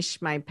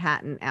finish my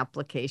patent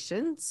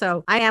application.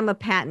 So I am a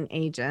patent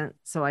agent,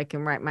 so I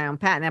can write my own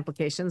patent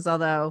applications,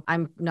 although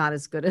I'm not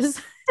as good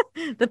as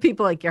the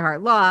people like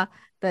Gerhardt Law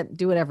that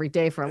do it every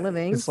day for a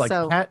living. It's like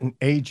patent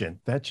agent.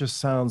 That just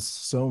sounds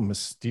so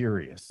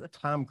mysterious. A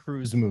Tom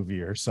Cruise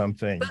movie or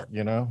something,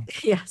 you know?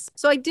 Yes.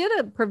 So I did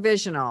a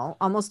provisional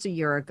almost a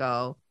year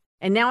ago.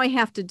 And now I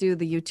have to do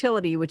the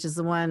utility, which is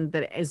the one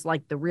that is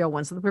like the real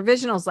one. So the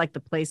provisional is like the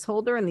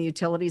placeholder and the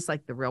utility is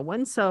like the real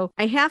one. So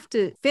I have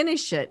to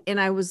finish it. And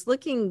I was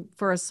looking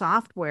for a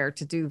software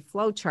to do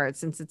flowcharts.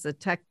 Since it's a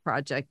tech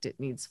project, it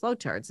needs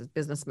flowcharts, it's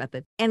business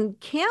method. And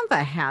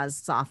Canva has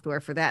software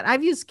for that.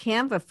 I've used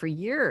Canva for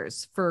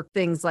years for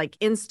things like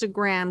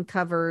Instagram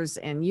covers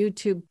and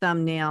YouTube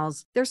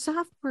thumbnails. Their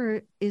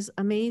software is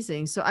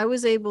amazing. So I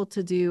was able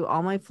to do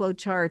all my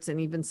flowcharts and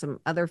even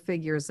some other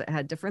figures that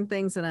had different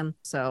things in them.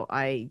 So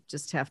I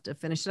just have to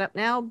finish it up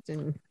now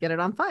and get it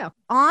on file.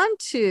 On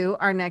to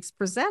our next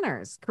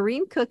presenters,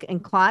 Kareem Cook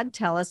and Claude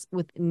Tellis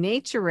with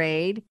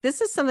NatureAid.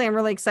 This is something I'm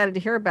really excited to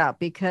hear about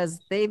because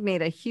they've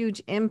made a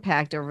huge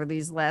impact over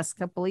these last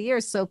couple of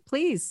years. So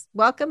please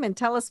welcome and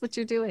tell us what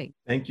you're doing.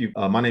 Thank you.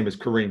 My name is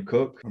Kareem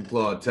Cook. I'm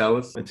Claude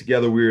Tellis. And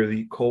together we're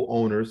the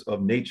co-owners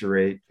of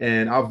NatureAid.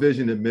 And our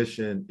vision and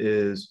mission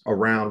is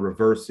around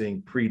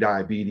reversing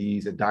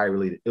pre-diabetes and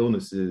diet-related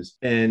illnesses.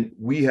 And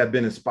we have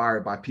been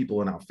inspired by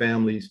people in our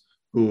families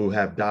who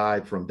have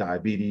died from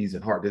diabetes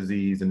and heart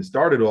disease. And it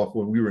started off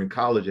when we were in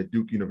college at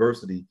Duke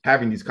University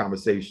having these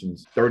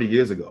conversations 30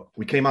 years ago.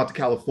 We came out to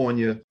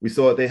California. We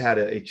saw that they had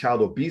a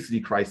child obesity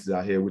crisis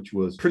out here, which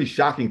was pretty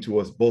shocking to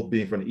us, both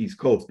being from the East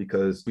Coast,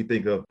 because we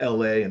think of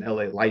LA and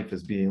LA life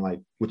as being like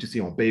what you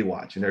see on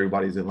Baywatch and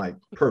everybody's in like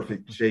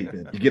perfect shape.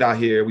 And you get out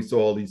here, we saw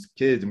all these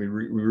kids and we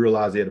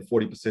realized they had a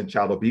 40%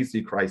 child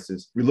obesity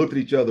crisis. We looked at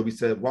each other, we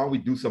said, why don't we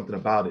do something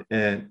about it?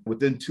 And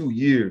within 2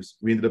 years,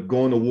 we ended up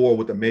going to war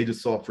with the major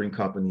soft drink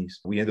companies.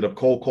 We ended up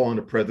cold calling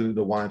the president of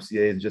the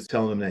YMCA and just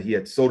telling him that he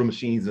had soda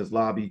machines in his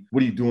lobby.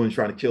 What are you doing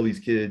trying to kill these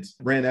kids?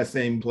 Ran that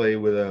same play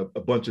with a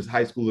bunch of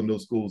high school and middle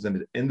schools. And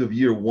at the end of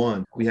year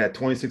one, we had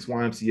 26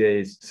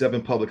 YMCAs, 7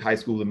 public high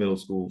school and middle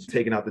schools,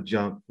 taken out the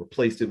junk,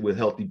 replaced it with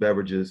healthy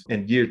beverages.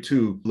 And year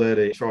two, led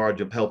a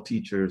charge of health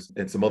teachers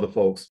and some other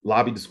folks,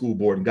 lobbied the school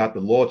board and got the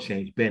law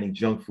changed, banning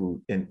junk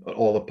food in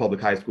all the public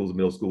high schools and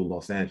middle school in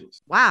Los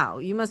Angeles. Wow.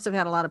 You must have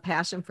had a lot of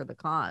passion for the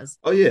cause.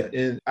 Oh yeah.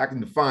 And I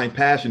can define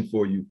passion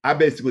for you. I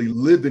basically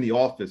lived in the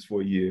office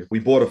for a year. We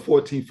bought a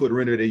 14-foot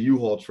rented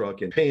U-Haul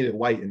truck and painted it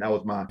white. And that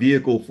was my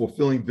vehicle for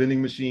filling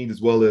vending machines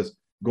as well as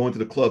going to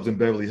the clubs in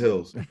Beverly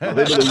Hills. I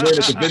was able to win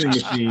at the vending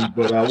machines,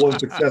 but I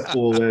wasn't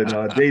successful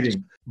in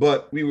dating.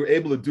 But we were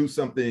able to do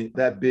something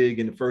that big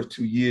in the first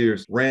 2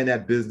 years, ran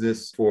that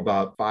business for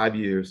about 5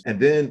 years. And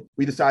then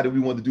we decided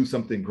we wanted to do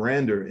something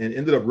grander and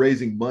ended up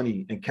raising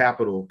money and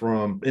capital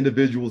from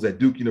individuals at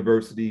Duke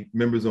University,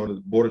 members on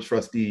the board of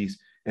trustees,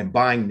 and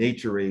buying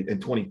NatureAid in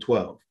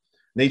 2012.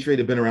 NatureAid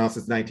had been around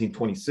since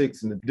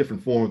 1926 in the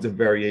different forms and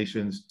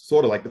variations,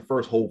 sort of like the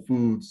first Whole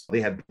Foods.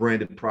 They had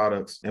branded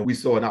products, and we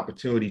saw an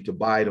opportunity to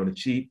buy it on the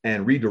cheap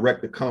and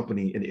redirect the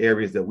company in the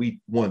areas that we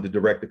wanted to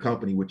direct the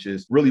company, which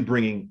is really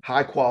bringing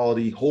high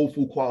quality, whole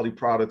food quality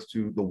products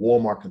to the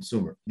Walmart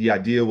consumer. The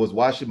idea was,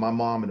 why should my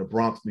mom in the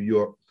Bronx, New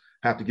York,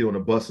 have to get on a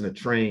bus and a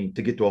train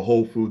to get to a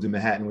Whole Foods in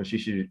Manhattan when she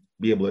should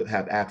be able to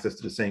have access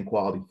to the same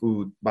quality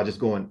food by just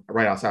going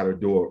right outside her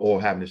door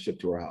or having it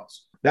shipped to her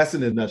house? That's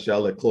in a nutshell.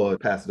 I'll let Claude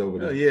pass it over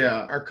to you.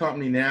 Yeah, our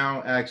company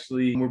now,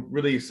 actually, we're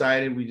really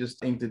excited. We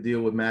just inked a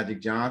deal with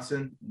Magic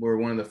Johnson. We're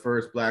one of the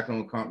first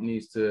Black-owned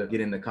companies to get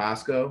into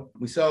Costco.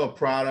 We sell a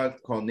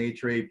product called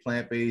NatureAid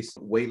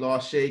plant-based weight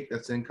loss shake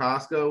that's in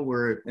Costco.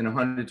 We're in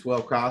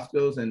 112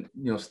 Costcos. And,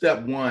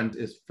 step one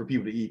is for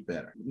people to eat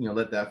better.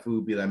 Let that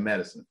food be that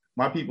medicine.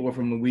 My people are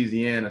from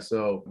Louisiana,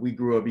 so we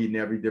grew up eating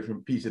every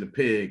different piece of the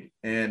pig,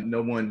 and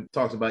no one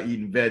talks about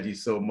eating veggies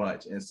so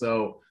much. And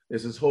so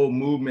there's this whole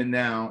movement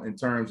now in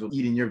terms of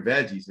eating your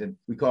veggies, and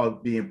we call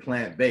it being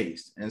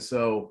plant-based. And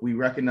so we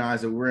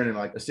recognize that we're in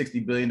like a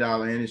 $60 billion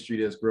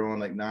industry that's growing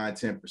like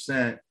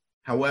 9-10%.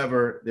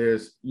 However,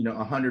 there's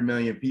 100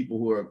 million people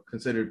who are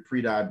considered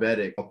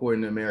pre-diabetic,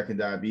 according to the American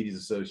Diabetes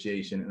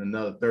Association, and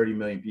another 30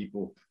 million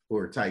people who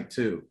are type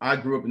 2. I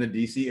grew up in the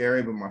DC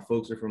area, but my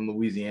folks are from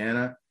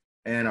Louisiana.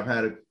 And I've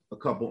had a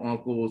couple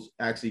uncles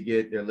actually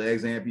get their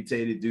legs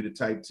amputated due to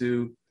type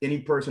 2. Any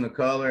person of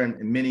color and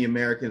many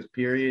Americans,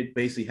 period,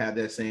 basically have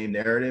that same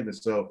narrative. And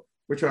so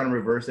we're trying to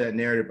reverse that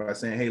narrative by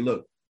saying, hey,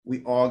 look,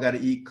 we all got to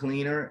eat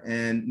cleaner.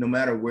 And no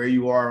matter where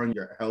you are on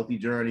your healthy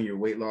journey, your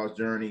weight loss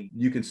journey,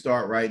 you can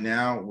start right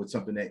now with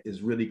something that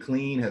is really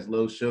clean, has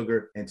low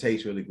sugar, and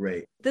tastes really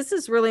great. This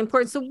is really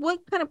important. So what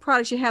kind of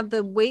products? You have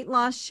the weight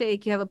loss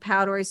shake, you have a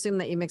powder, I assume,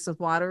 that you mix with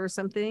water or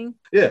something?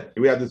 Yeah,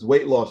 we have this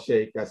weight loss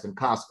shake that's in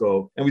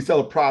Costco, and we sell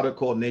a product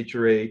called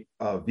Nature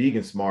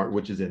Vegan Smart,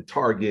 which is in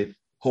Target,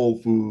 Whole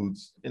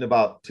Foods, and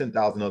about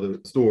 10,000 other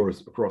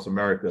stores across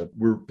America.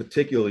 We're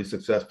particularly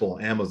successful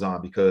on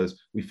Amazon because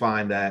we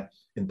find that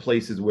in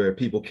places where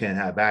people can't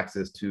have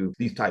access to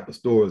these type of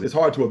stores, it's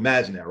hard to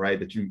imagine that, right?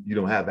 That you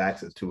don't have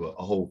access to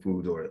a Whole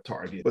Foods or a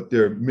Target. But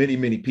there are many,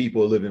 many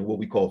people live in what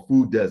we call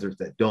food deserts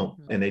that don't,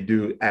 and they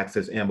do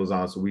access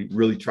Amazon. So we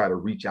really try to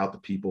reach out to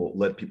people,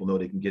 let people know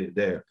they can get it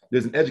there.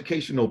 There's an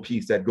educational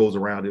piece that goes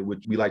around it,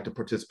 which we like to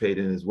participate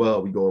in as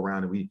well. We go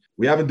around and we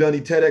haven't done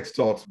any TEDx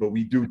talks, but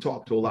we do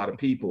talk to a lot of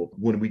people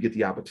when we get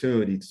the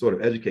opportunity to sort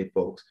of educate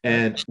folks.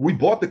 And we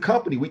bought the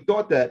company. We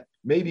thought that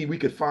maybe we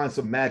could find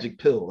some magic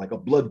pill, like a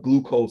blood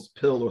glucose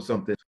pill or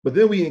something. But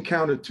then we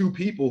encountered two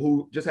people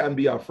who just happened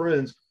to be our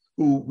friends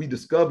who we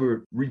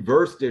discovered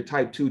reversed their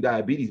type 2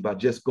 diabetes by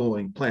just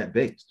going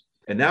plant-based.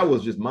 And that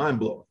was just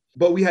mind-blowing.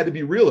 But we had to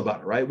be real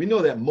about it, right? We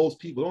know that most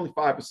people, only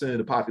 5% of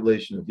the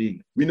population are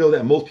vegan. We know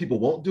that most people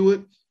won't do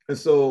it. And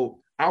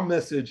so our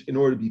message, in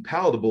order to be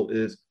palatable,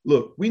 is,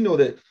 look, we know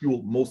that you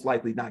will most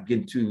likely not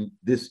get to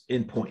this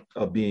endpoint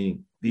of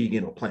being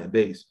vegan or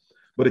plant-based.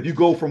 But if you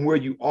go from where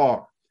you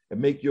are and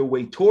make your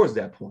way towards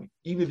that point,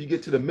 even if you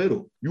get to the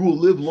middle, you will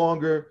live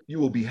longer, you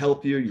will be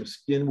healthier, your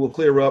skin will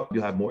clear up,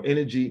 you'll have more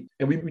energy.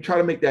 And we try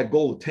to make that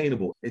goal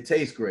attainable. It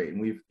tastes great. And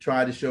we've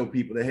tried to show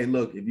people that, hey,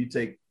 look, if you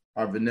take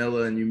our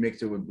vanilla and you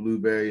mix it with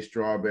blueberries,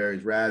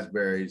 strawberries,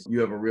 raspberries, you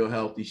have a real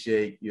healthy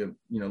shake. You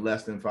have,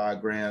 less than 5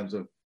 grams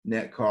of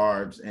net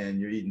carbs, and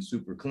you're eating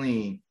super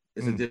clean.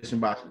 It's addition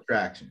by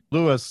subtraction.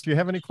 Louis, do you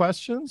have any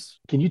questions?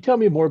 Can you tell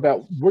me more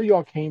about where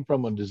y'all came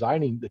from on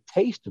designing the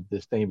taste of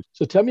this thing?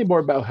 So tell me more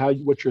about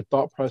what your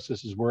thought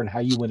processes were and how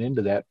you went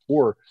into that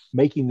for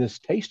making this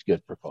taste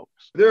good for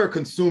folks. There are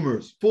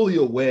consumers fully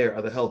aware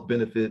of the health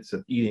benefits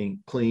of eating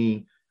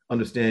clean,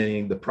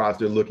 understanding the products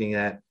they're looking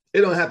at.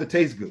 They don't have to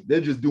taste good.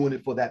 They're just doing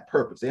it for that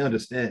purpose. They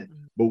understand.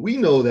 But we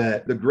know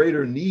that the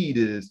greater need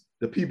is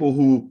the people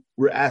who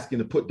we're asking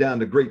to put down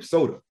the grape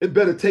soda. It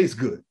better taste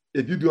good.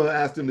 If you're going to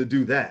ask them to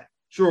do that.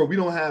 Sure, we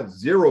don't have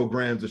 0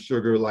 grams of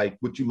sugar like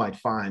what you might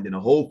find in a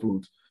Whole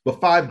Foods, but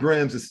 5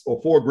 grams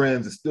or 4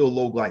 grams is still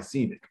low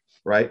glycemic,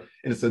 right?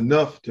 And it's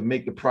enough to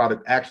make the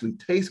product actually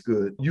taste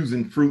good,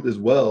 using fruit as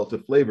well to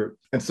flavor it.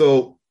 And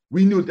so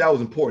we knew that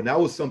was important. That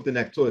was something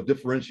that sort of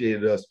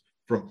differentiated us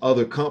from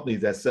other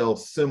companies that sell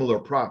similar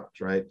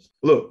products, right?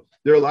 Look,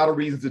 there are a lot of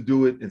reasons to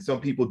do it, and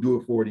some people do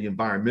it for the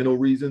environmental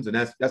reasons, and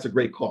that's a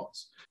great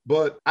cause.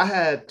 But I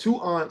had 2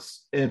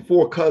 aunts and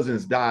 4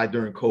 cousins die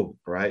during COVID,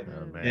 right?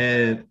 Oh,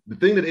 and the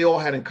thing that they all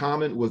had in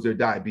common was their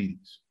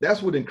diabetes.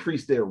 That's what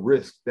increased their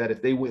risk that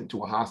if they went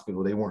to a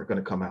hospital, they weren't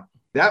going to come out.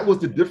 That was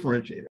the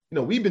differentiator.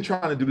 We've been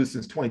trying to do this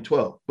since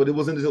 2012, but it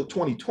wasn't until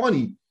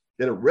 2020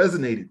 that it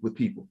resonated with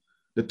people.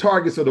 The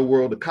Targets of the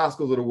world, the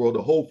Costco's of the world,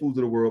 the Whole Foods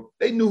of the world,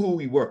 they knew who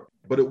we were.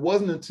 But it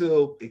wasn't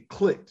until it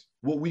clicked,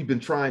 what we've been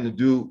trying to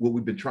do, what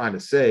we've been trying to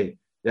say,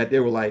 that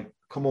they were like,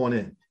 come on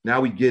in. Now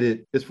we get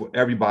it. It's for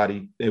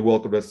everybody. They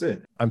welcomed us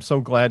in. I'm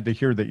so glad to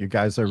hear that you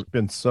guys have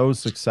been so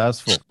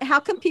successful. How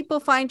can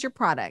people find your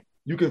product?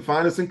 You can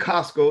find us in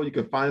Costco. You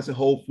can find us in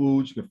Whole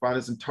Foods. You can find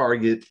us in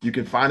Target. You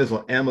can find us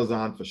on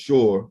Amazon for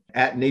sure,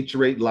 at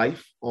Naturate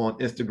Life on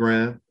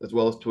Instagram, as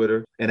well as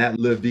Twitter, and at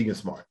Live Vegan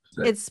Smart.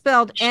 It's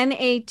spelled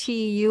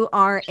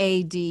Naturade.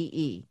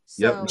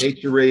 Yep,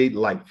 Naturade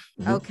Life.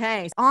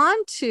 Okay, on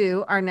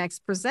to our next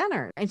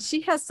presenter. And she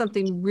has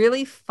something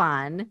really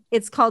fun.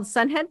 It's called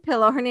Sunhead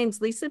Pillow. Her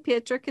name's Lisa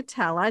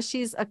Pietracatella.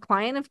 She's a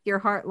client of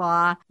Gearhart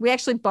Law. We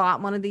actually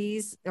bought one of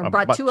these, or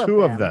bought two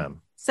of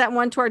them. Sent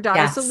one to our daughter.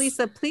 Yes. So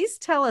Lisa, please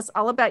tell us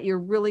all about your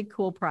really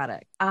cool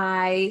product.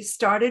 I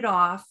started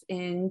off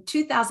in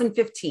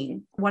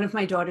 2015. One of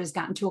my daughters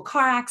got into a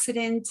car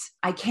accident.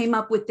 I came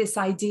up with this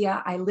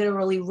idea. I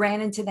literally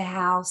ran into the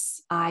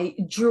house. I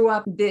drew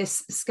up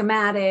this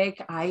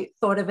schematic. I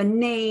thought of a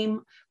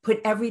name, put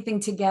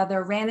everything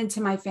together, ran into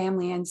my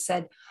family and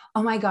said,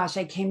 oh my gosh,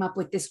 I came up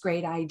with this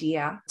great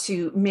idea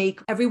to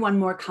make everyone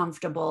more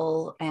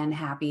comfortable and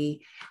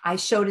happy. I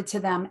showed it to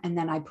them and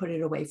then I put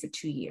it away for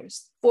 2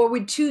 years.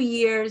 Forward 2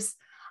 years,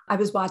 I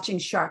was watching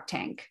Shark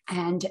Tank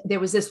and there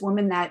was this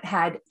woman that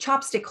had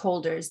chopstick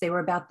holders. They were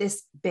about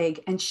this big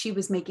and she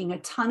was making a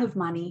ton of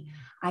money.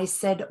 I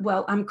said,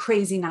 well, I'm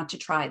crazy not to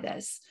try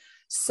this.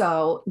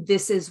 So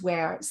this is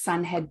where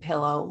Sunhead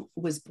Pillow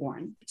was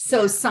born.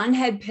 So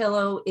Sunhead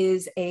Pillow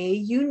is a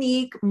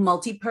unique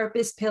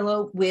multi-purpose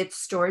pillow with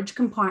storage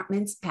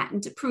compartments,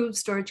 patent approved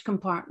storage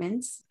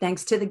compartments,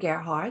 thanks to the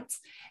Gearharts.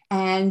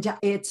 And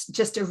it's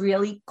just a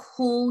really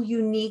cool,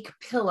 unique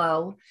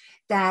pillow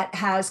that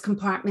has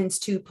compartments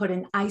to put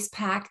an ice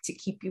pack to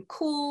keep you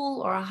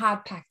cool or a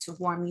hot pack to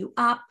warm you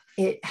up.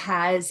 It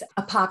has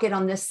a pocket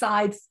on the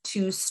side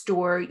to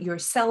store your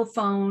cell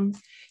phone.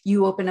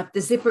 You open up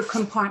the zipper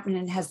compartment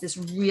and it has this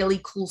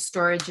really cool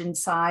storage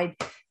inside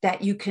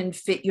that you can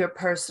fit your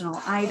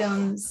personal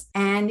items.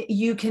 And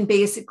you can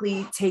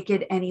basically take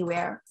it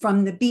anywhere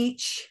from the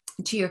beach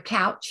to your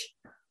couch,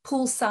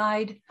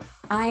 poolside.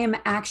 I am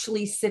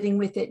actually sitting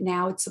with it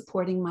now. It's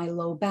supporting my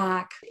low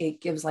back.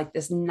 It gives like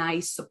this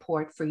nice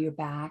support for your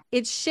back.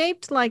 It's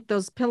shaped like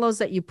those pillows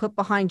that you put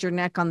behind your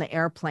neck on the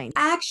airplane.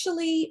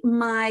 Actually,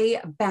 my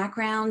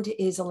background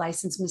is a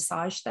licensed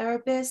massage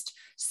therapist.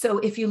 So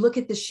if you look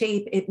at the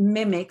shape, it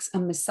mimics a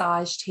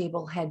massage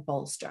table head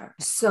bolster.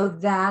 So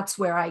that's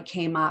where I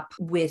came up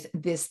with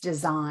this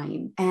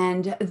design.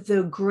 And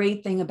the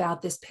great thing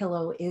about this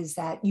pillow is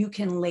that you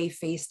can lay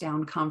face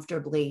down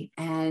comfortably,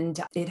 and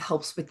it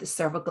helps with the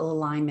cervical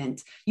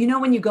alignment. You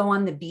know, when you go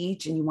on the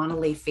beach and you want to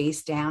lay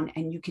face down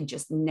and you can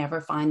just never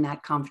find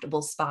that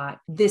comfortable spot,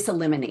 this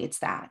eliminates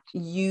that.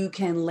 You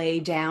can lay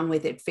down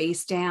with it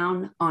face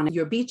down on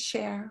your beach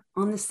chair,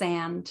 on the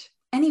sand,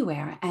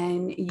 anywhere,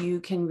 and you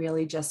can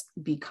really just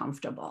be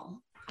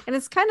comfortable. And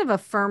it's kind of a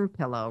firm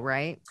pillow,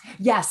 right?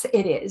 Yes,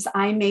 it is.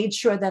 I made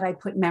sure that I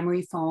put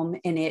memory foam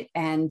in it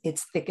and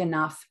it's thick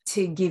enough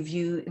to give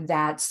you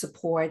that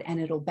support and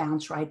it'll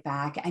bounce right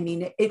back. I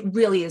mean, it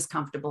really is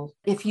comfortable.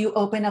 If you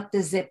open up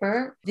the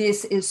zipper,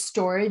 this is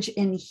storage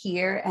in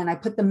here, and I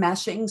put the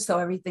meshing so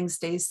everything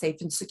stays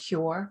safe and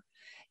secure.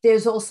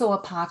 There's also a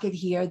pocket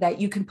here that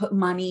you can put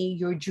money,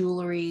 your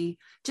jewelry,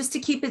 just to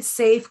keep it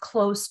safe,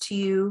 close to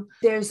you.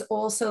 There's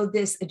also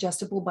this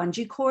adjustable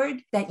bungee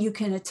cord that you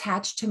can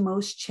attach to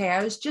most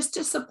chairs just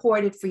to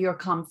support it for your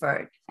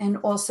comfort. And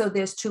also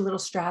there's 2 little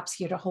straps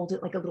here to hold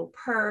it like a little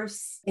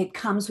purse. It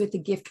comes with a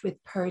gift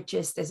with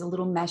purchase. There's a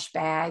little mesh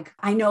bag.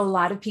 I know a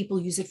lot of people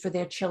use it for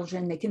their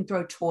children. They can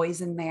throw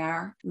toys in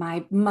there.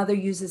 My mother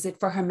uses it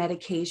for her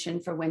medication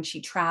for when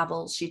she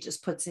travels. She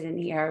just puts it in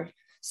here,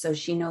 so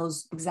she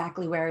knows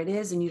exactly where it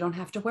is and you don't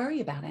have to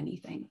worry about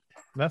anything.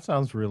 That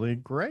sounds really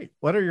great.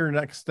 What are your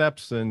next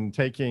steps in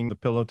taking the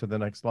pillow to the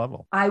next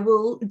level? I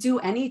will do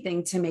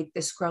anything to make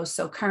this grow.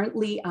 So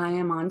currently I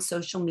am on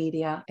social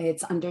media.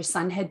 It's under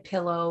Sunhead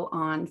Pillow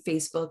on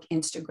Facebook,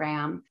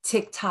 Instagram,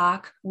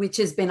 TikTok, which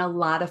has been a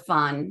lot of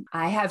fun.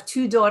 I have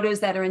 2 daughters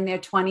that are in their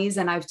 20s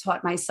and I've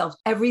taught myself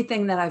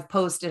everything that I've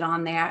posted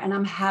on there, and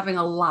I'm having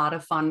a lot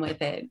of fun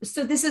with it.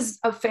 So this is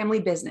a family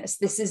business.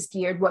 This is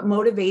geared. What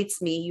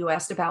motivates me, you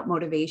asked about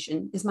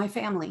motivation, is my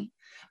family.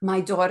 My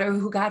daughter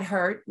who got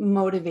hurt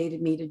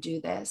motivated me to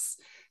do this.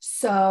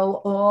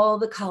 So all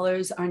the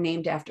colors are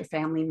named after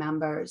family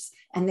members,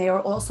 and they are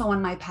also on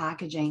my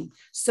packaging.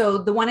 So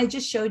the one I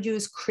just showed you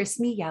is Kiss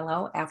Me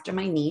Yellow, after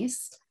my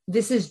niece.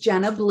 This is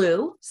Jenna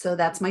Blue. So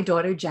that's my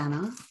daughter,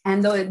 Jenna.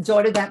 And the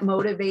daughter that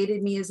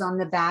motivated me is on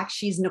the back.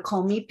 She's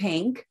Nicole Me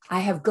Pink. I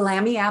have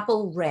Glammy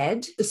Apple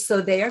Red.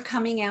 So they are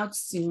coming out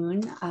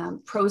soon.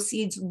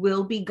 Proceeds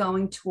will be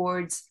going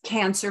towards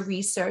cancer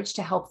research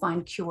to help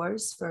find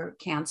cures for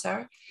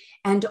cancer,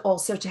 and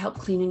also to help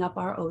cleaning up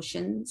our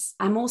oceans.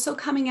 I'm also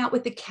coming out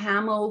with the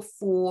camo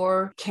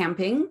for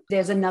camping.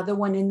 There's another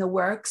one in the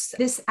works.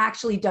 This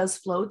actually does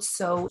float.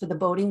 So for the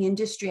boating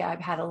industry, I've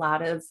had a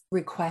lot of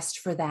requests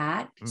for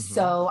that. Mm-hmm.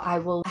 So I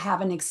will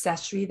have an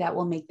accessory that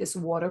will make this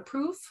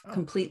waterproof,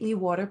 completely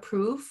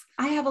waterproof.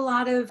 I have a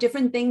lot of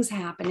different things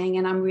happening,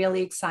 and I'm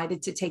really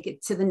excited to take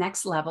it to the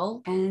next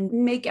level and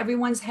make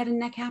everyone's head and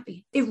neck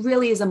happy. It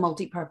really is a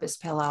multi-purpose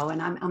pillow,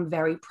 and I'm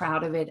very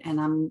proud of it,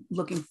 and I'm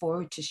looking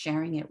forward to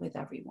sharing it with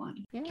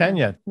everyone. Yeah.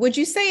 Kenya, would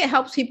you say it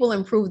helps people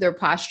improve their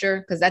posture?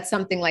 Because that's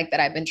something like that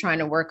I've been trying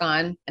to work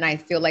on. And I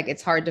feel like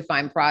it's hard to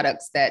find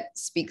products that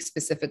speak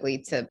specifically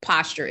to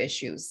posture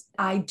issues.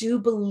 I do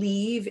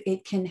believe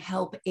it can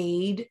help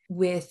aid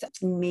with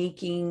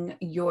making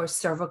your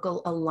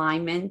cervical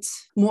alignment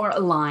more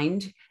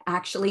aligned,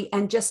 actually,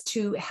 and just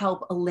to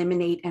help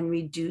eliminate and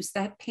reduce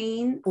that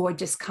pain or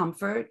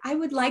discomfort. I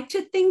would like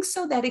to think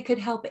so that it could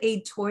help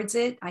aid towards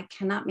it. I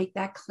cannot make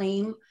that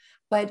claim,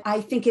 but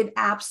I think it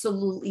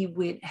absolutely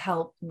would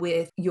help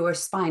with your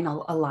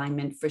spinal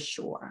alignment for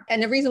sure.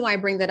 And the reason why I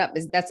bring that up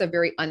is that's a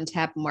very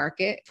untapped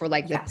market for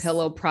like the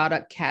pillow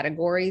product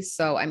category.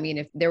 So, I mean,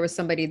 if there was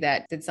somebody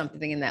that did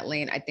something in that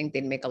lane, I think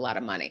they'd make a lot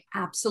of money.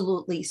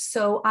 Absolutely.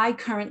 So I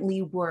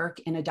currently work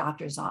in a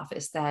doctor's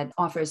office that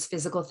offers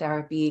physical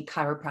therapy,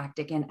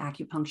 chiropractic, and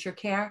acupuncture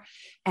care.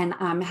 And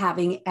I'm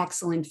having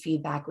excellent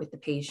feedback with the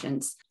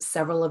patients.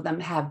 Several of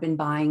them have been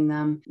buying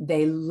them.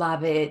 They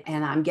love it.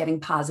 And I'm getting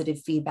positive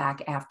feedback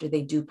after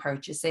they do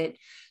purchase it.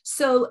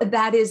 So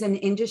that is an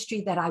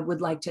industry that I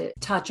would like to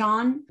touch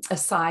on,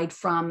 aside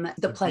from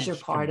the pleasure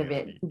beach part of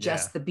community. it,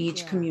 just the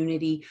beach Yeah.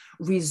 community,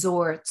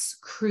 resorts,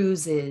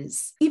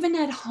 cruises, even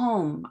at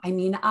home. I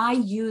mean, I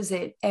use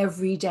it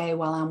every day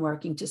while I'm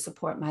working to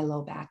support my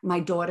low back. My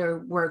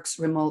daughter works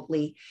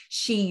remotely.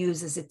 She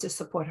uses it to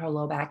support her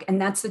low back.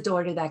 And that's the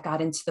daughter that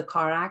got into the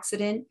car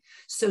accident.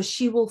 So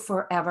she will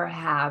forever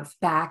have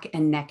back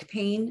and neck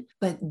pain,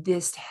 but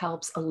this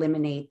helps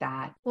eliminate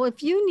that. Well,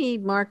 if you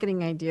need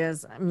marketing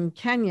ideas, I mean,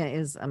 Kenya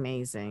is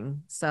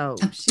amazing. So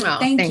she, Oh,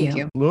 Thank thank you.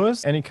 you.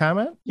 Lewis, any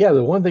comment? Yeah,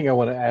 the one thing I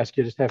want to ask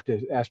you, just have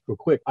to ask real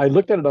quick. I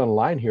looked at it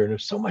online here, and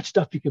there's so much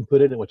stuff you can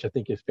put in it, which I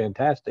think is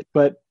fantastic.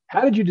 But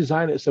how did you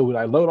design it so when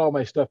I load all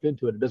my stuff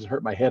into it, it doesn't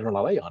hurt my head when I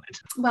lay on it?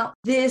 Well,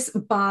 this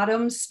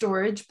bottom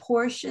storage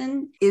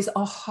portion is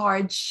a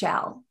hard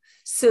shell.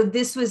 So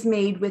this was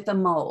made with a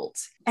mold.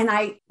 And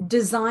I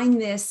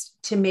designed this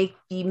to make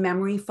the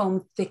memory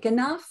foam thick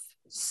enough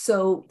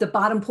so the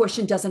bottom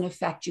portion doesn't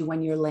affect you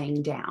when you're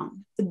laying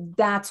down.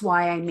 That's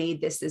why I made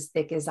this as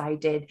thick as I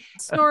did.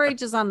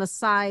 storage is on the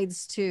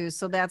sides too,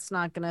 so that's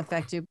not going to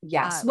affect you.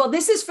 Yes. Well,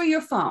 this is for your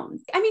phone.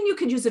 I mean, you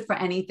could use it for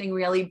anything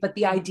really, but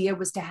the idea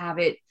was to have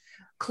it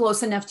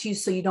close enough to you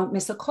so you don't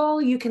miss a call.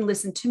 You can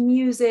listen to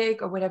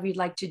music or whatever you'd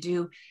like to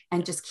do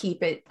and just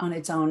keep it on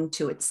its own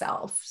to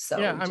itself. So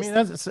Yeah, I mean,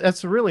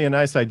 that's really a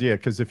nice idea,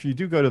 because if you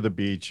do go to the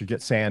beach, you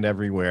get sand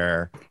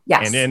everywhere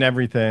yes. and in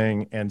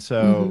everything. And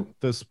so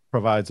this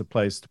provides a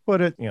place to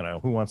put it. You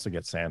know, who wants to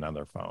get sand on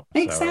their phone?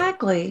 So-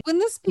 Exactly.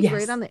 Wouldn't this be Yes.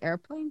 great on the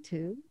airplane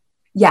too?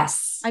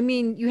 Yes. I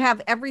mean, you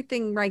have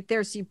everything right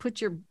there. So you put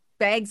your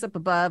bags up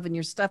above and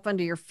your stuff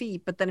under your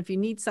feet. But then if you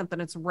need something,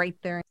 it's right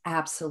there.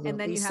 Absolutely. And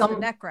then you have So- the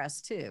neck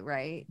rest too,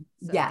 right?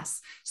 So-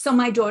 Yes. So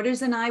my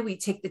daughters and I, we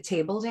take the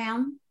table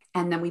down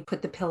and then we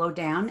put the pillow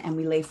down and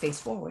we lay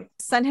face forward.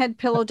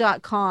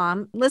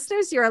 Sunheadpillow.com.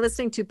 Listeners, you are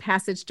listening to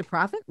Passage to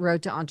Profit,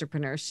 Road to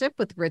Entrepreneurship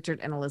with Richard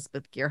and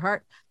Elizabeth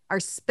Gearhart. Our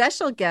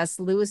special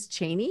guest, Lewis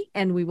Cheney,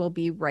 and we will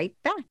be right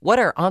back. What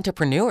are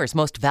entrepreneurs'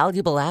 most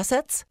valuable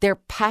assets? Their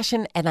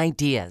passion and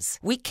ideas.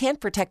 We can't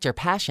protect your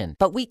passion,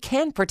 but we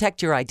can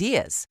protect your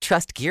ideas.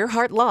 Trust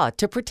Gearhart Law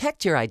to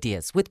protect your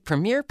ideas with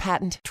premier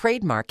patent,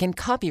 trademark, and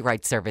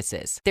copyright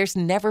services. There's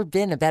never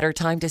been a better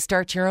time to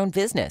start your own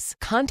business.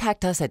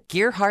 Contact us at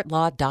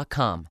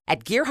GearhartLaw.com.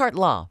 At Gearhart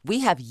Law,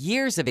 we have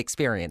years of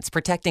experience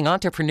protecting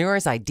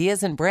entrepreneurs'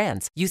 ideas and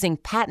brands using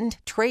patent,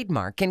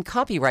 trademark, and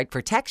copyright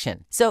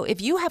protection. So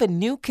if you have a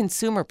new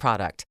consumer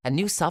product, a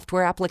new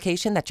software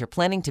application that you're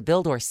planning to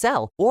build or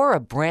sell, or a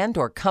brand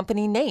or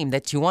company name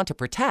that you want to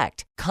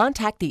protect,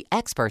 contact the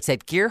experts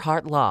at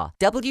Gearhart Law.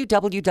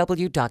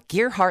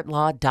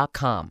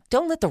 www.gearhartlaw.com.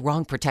 Don't let the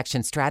wrong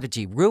protection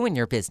strategy ruin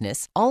your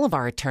business. All of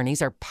our attorneys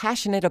are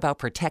passionate about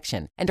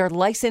protection and are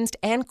licensed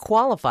and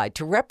qualified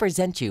to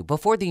represent you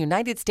before the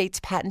United States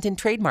Patent and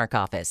Trademark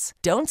Office.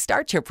 Don't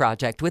start your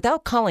project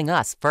without calling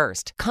us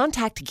first.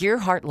 Contact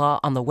Gearhart Law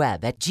on the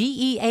web at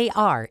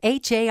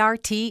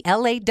GearhartLaw.com.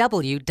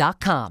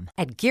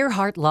 At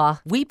Gearhart Law,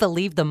 we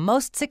believe the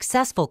most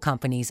successful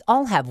companies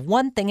all have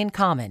one thing in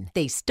common.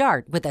 They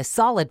start with a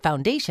solid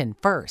foundation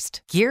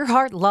first.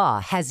 Gearhart Law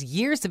has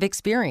years of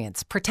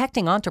experience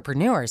protecting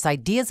entrepreneurs'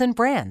 ideas and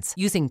brands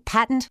using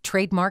patent,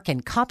 trademark,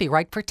 and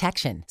copyright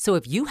protection. So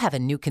if you have a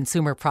new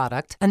consumer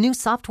product, a new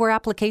software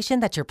application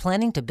that you're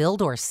planning to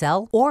build or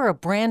sell, or a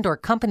brand or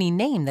company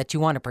name that you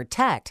want to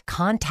protect,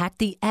 contact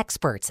the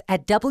experts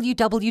at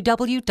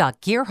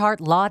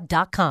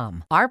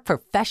www.gearhartlaw.com. Our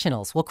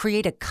professionals will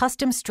create a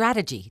custom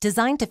strategy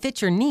designed to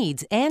fit your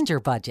needs and your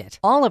budget.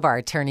 All of our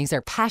attorneys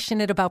are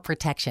passionate about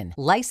protection,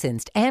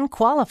 licensed and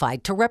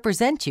qualified to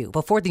represent you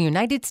before the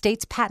United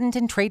States Patent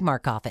and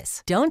Trademark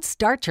Office. Don't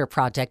start your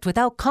project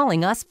without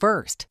calling us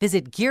first.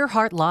 Visit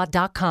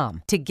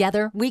GearhartLaw.com.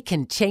 Together, we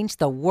can change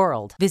the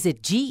world.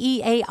 Visit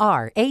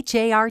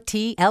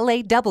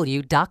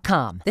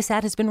GearhartLaw.com. This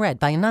ad has been read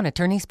by a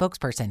non-attorney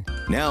spokesperson.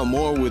 Now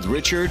more with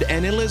Richard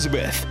and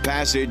Elizabeth.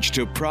 Passage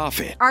to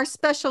Profit. Our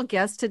special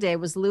guest today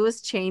was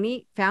Lewis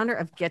Cheney, founder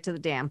of Get to the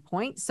Damn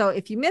Point. So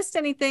if you missed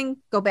anything,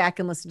 go back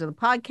and listen to the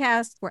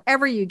podcast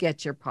wherever you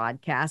get your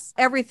podcasts.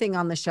 Everything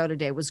on the show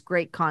today was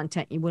great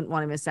content you wouldn't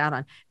want to miss out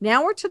on.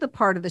 Now we're to the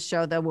part of the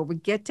show, though, where we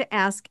get to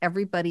ask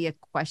everybody a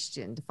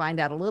question to find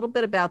out a little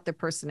bit about their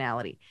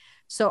personality.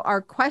 So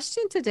our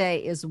question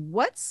today is,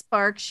 what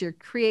sparks your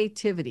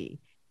creativity?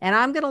 And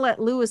I'm going to let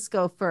Lewis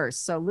go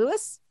first. So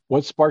Lewis?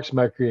 What sparks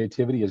my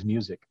creativity is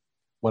music.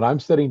 When I'm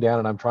sitting down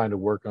and I'm trying to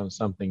work on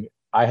something,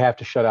 I have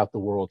to shut out the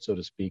world, so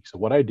to speak. So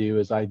what I do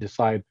is I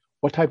decide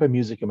what type of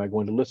music am I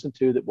going to listen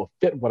to that will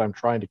fit what I'm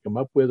trying to come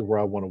up with, where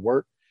I want to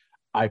work.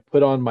 I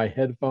put on my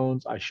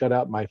headphones. I shut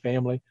out my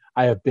family.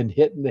 I have been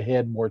hit in the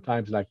head more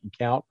times than I can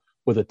count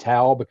with a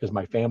towel because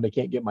my family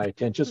can't get my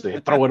attention. So they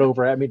throw it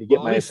over at me to get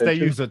Well, my at least attention.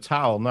 they use a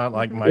towel, not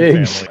like my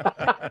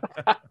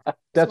family.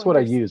 That's what I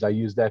wonders. use. I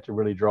use that to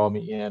really draw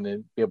me in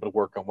and be able to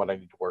work on what I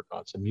need to work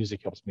on. So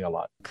music helps me a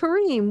lot.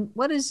 Kareem,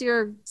 what is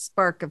your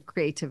spark of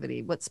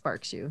creativity? What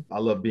sparks you? I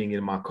love being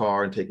in my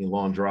car and taking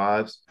long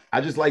drives. I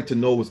just like to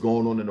know what's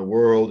going on in the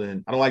world.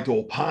 And I don't like to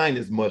opine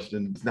as much,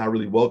 and it's not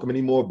really welcome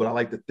anymore, but I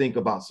like to think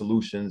about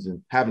solutions and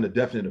having a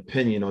definite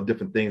opinion on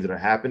different things that are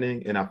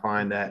happening. And I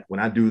find that when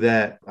I do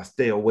that, I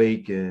stay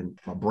awake and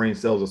my brain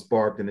cells are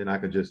sparked, and then I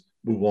can just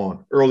move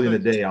on. Early in the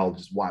day, I'll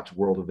just watch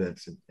world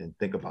events and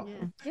think about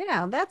them.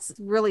 Yeah, that's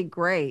really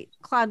great.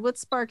 Claude, what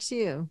sparks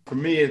you? For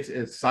me,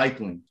 it's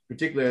cycling.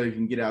 Particularly if you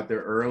can get out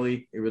there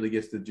early, it really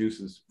gets the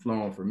juices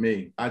flowing for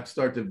me. I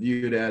start to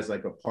view it as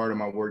like a part of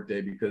my workday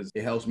because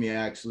it helps me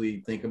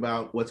actually think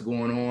about what's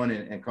going on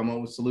and come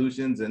up with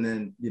solutions. And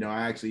then,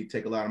 I actually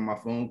take a lot of my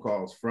phone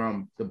calls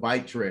from the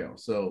bike trail.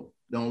 So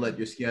don't let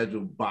your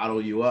schedule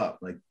bottle you up.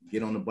 Like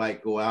get on the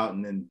bike, go out,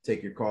 and then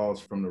take your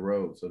calls from the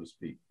road, so to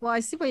speak. Well,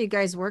 I see why you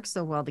guys work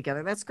so well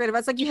together. That's great.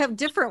 It's like you have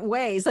different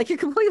ways, like you're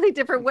completely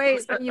different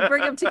ways, but you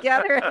bring them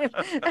together. And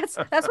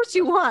that's what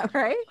you want,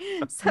 right?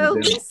 So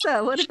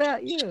Lisa, what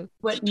about you?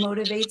 What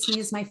motivates me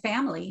is my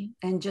family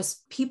and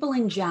just people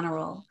in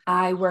general.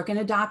 I work in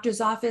a doctor's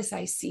office.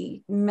 I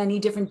see many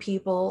different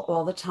people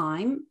all the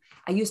time.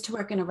 I used to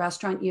work in a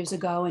restaurant years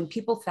ago, and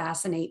people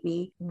fascinate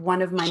me.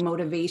 One of my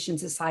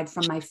motivations, aside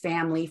from my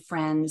family,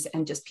 friends,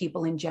 and just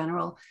people in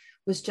general,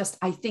 was just,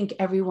 I think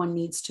everyone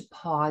needs to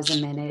pause a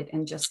minute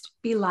and just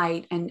be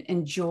light and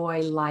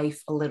enjoy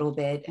life a little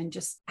bit and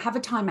just have a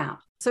time out.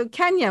 So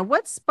Kenya,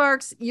 what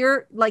sparks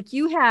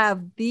you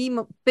have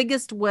the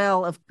biggest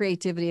well of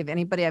creativity of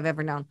anybody I've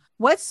ever known.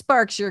 What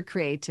sparks your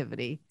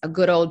creativity? A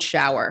good old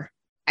shower.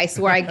 I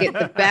swear I get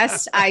the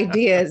best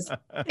ideas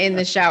in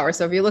the shower.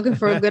 So if you're looking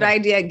for a good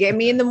idea, get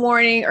me in the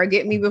morning or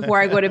get me before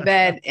I go to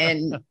bed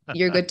and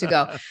you're good to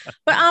go.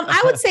 But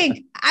I would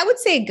say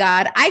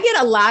God, I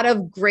get a lot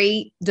of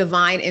great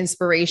divine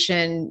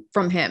inspiration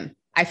from him.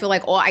 I feel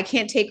like I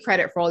can't take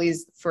credit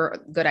for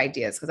good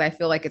ideas because I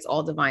feel like it's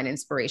all divine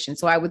inspiration.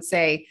 So I would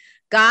say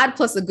God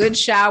plus a good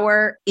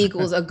shower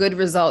equals a good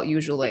result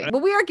usually.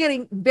 Well, we are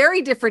getting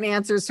very different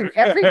answers from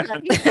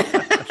everybody.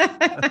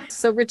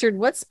 So Richard,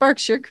 what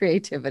sparks your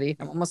creativity?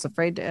 I'm almost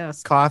afraid to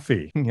ask.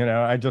 Coffee.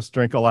 I just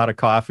drink a lot of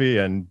coffee,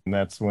 and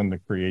that's when the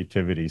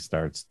creativity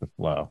starts to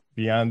flow.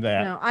 Beyond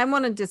that. No, I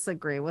want to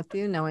disagree with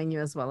you, knowing you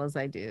as well as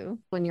I do.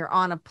 When you're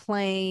on a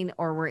plane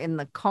or we're in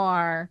the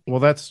car. Well,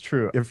 that's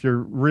true. If you're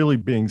really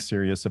being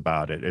serious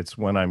about it, it's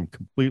when I'm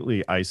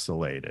completely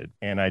isolated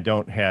and I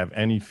don't have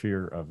any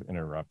fear of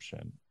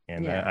interruption.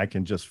 And I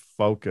can just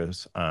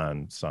focus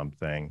on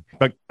something.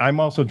 But I'm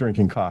also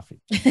drinking coffee.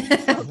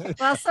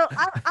 Well, so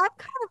I'm kind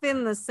of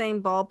in the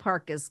same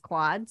ballpark as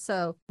Claude.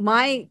 So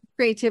my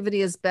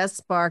creativity is best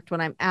sparked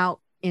when I'm out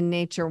in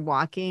nature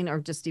walking or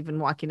just even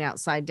walking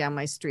outside down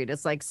my street.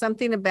 It's like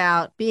something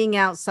about being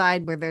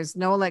outside where there's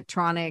no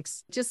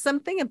electronics, just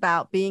something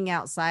about being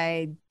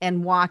outside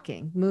and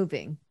walking,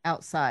 moving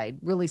outside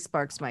really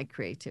sparks my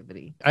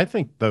creativity. I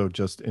think, though,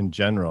 just in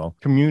general,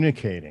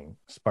 communicating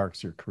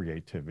sparks your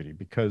creativity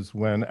because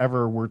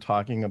whenever we're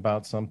talking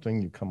about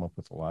something, you come up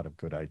with a lot of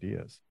good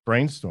ideas.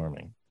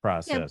 Brainstorming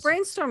process. Yeah,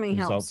 brainstorming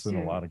results helps in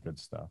too. a lot of good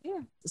stuff.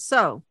 Yeah.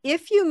 So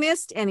if you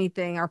missed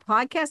anything, our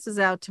podcast is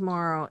out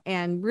tomorrow,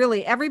 and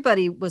really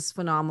everybody was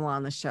phenomenal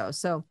on the show.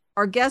 So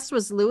our guest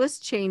was Louis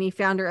Chaney,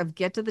 founder of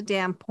Get to the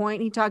Damn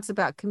Point. He talks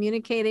about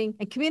communicating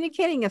and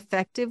communicating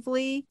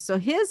effectively. So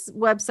his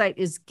website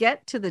is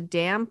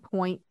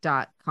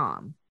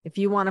gettothedamnpoint.com if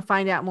you want to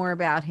find out more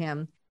about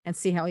him and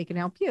see how he can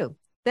help you.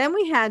 Then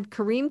we had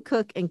Kareem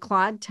Cook and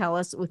Claude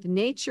Tellis with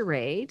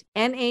NatureAid,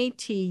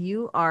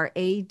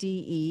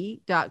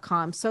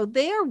 naturade.com. So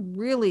they are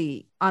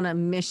really on a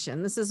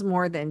mission. This is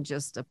more than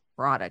just a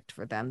product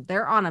for them.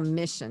 They're on a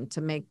mission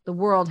to make the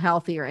world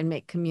healthier and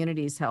make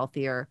communities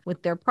healthier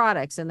with their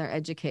products and their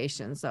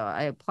education. So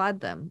I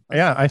applaud them.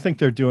 Yeah, I think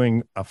they're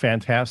doing a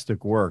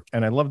fantastic work.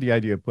 And I love the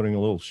idea of putting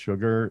a little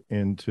sugar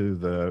into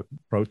the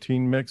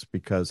protein mix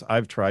because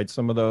I've tried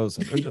some of those.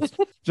 And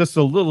just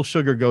a little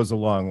sugar goes a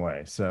long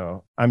way.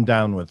 So I'm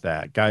down with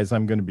that. Guys,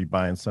 I'm going to be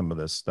buying some of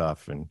this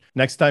stuff. And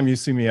next time you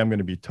see me, I'm going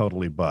to be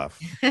totally buff.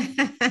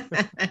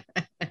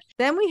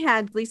 Then we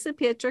had Lisa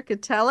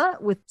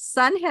Pietracatella with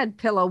Sunhead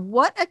Pillow.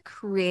 What a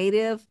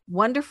creative,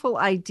 wonderful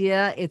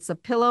idea. It's a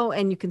pillow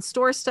and you can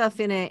store stuff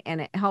in it and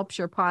it helps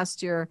your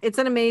posture. It's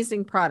an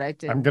amazing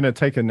product. I'm going to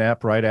take a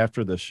nap right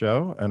after the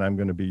show and I'm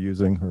going to be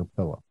using her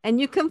pillow. And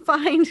you can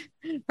find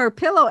her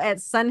pillow at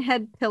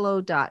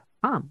sunheadpillow.com.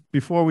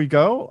 Before we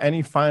go,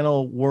 any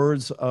final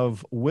words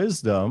of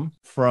wisdom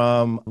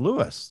from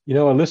Louis? I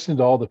listen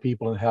to all the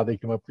people and how they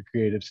come up with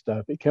creative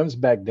stuff. It comes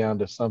back down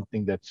to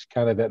something that's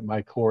kind of at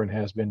my core and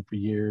has been for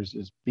years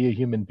is be a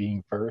human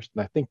being first.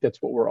 And I think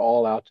that's what we're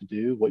all out to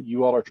do. What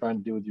you all are trying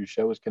to do with your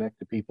show is connect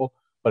to people.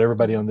 what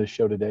everybody on this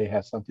show today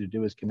has something to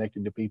do is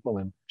connecting to people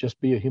and just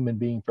be a human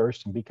being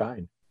first and be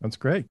kind. That's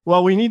great.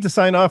 Well, we need to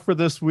sign off for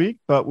this week,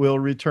 but we'll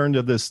return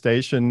to this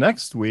station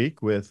next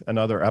week with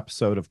another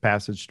episode of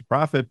Passage to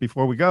Profit.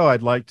 Before we go,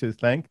 I'd like to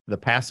thank the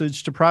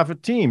Passage to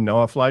Profit team,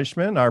 Noah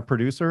Fleischman, our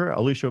producer,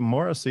 Alicia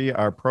Morrissey,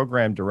 our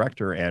program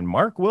director, and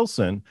Mark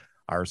Wilson,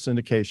 our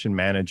syndication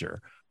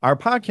manager. Our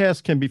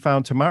podcast can be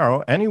found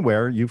tomorrow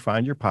anywhere you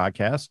find your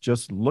podcast.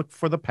 Just look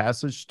for the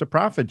Passage to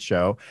Profit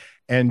show.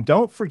 And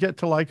don't forget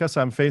to like us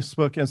on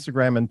Facebook,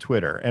 Instagram, and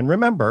Twitter. And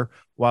remember,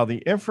 while the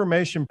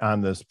information on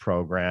this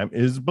program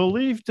is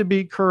believed to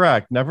be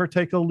correct, never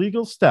take a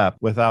legal step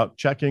without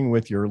checking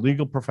with your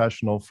legal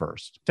professional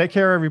first. Take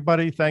care,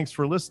 everybody. Thanks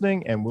for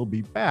listening, and we'll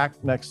be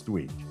back next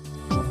week.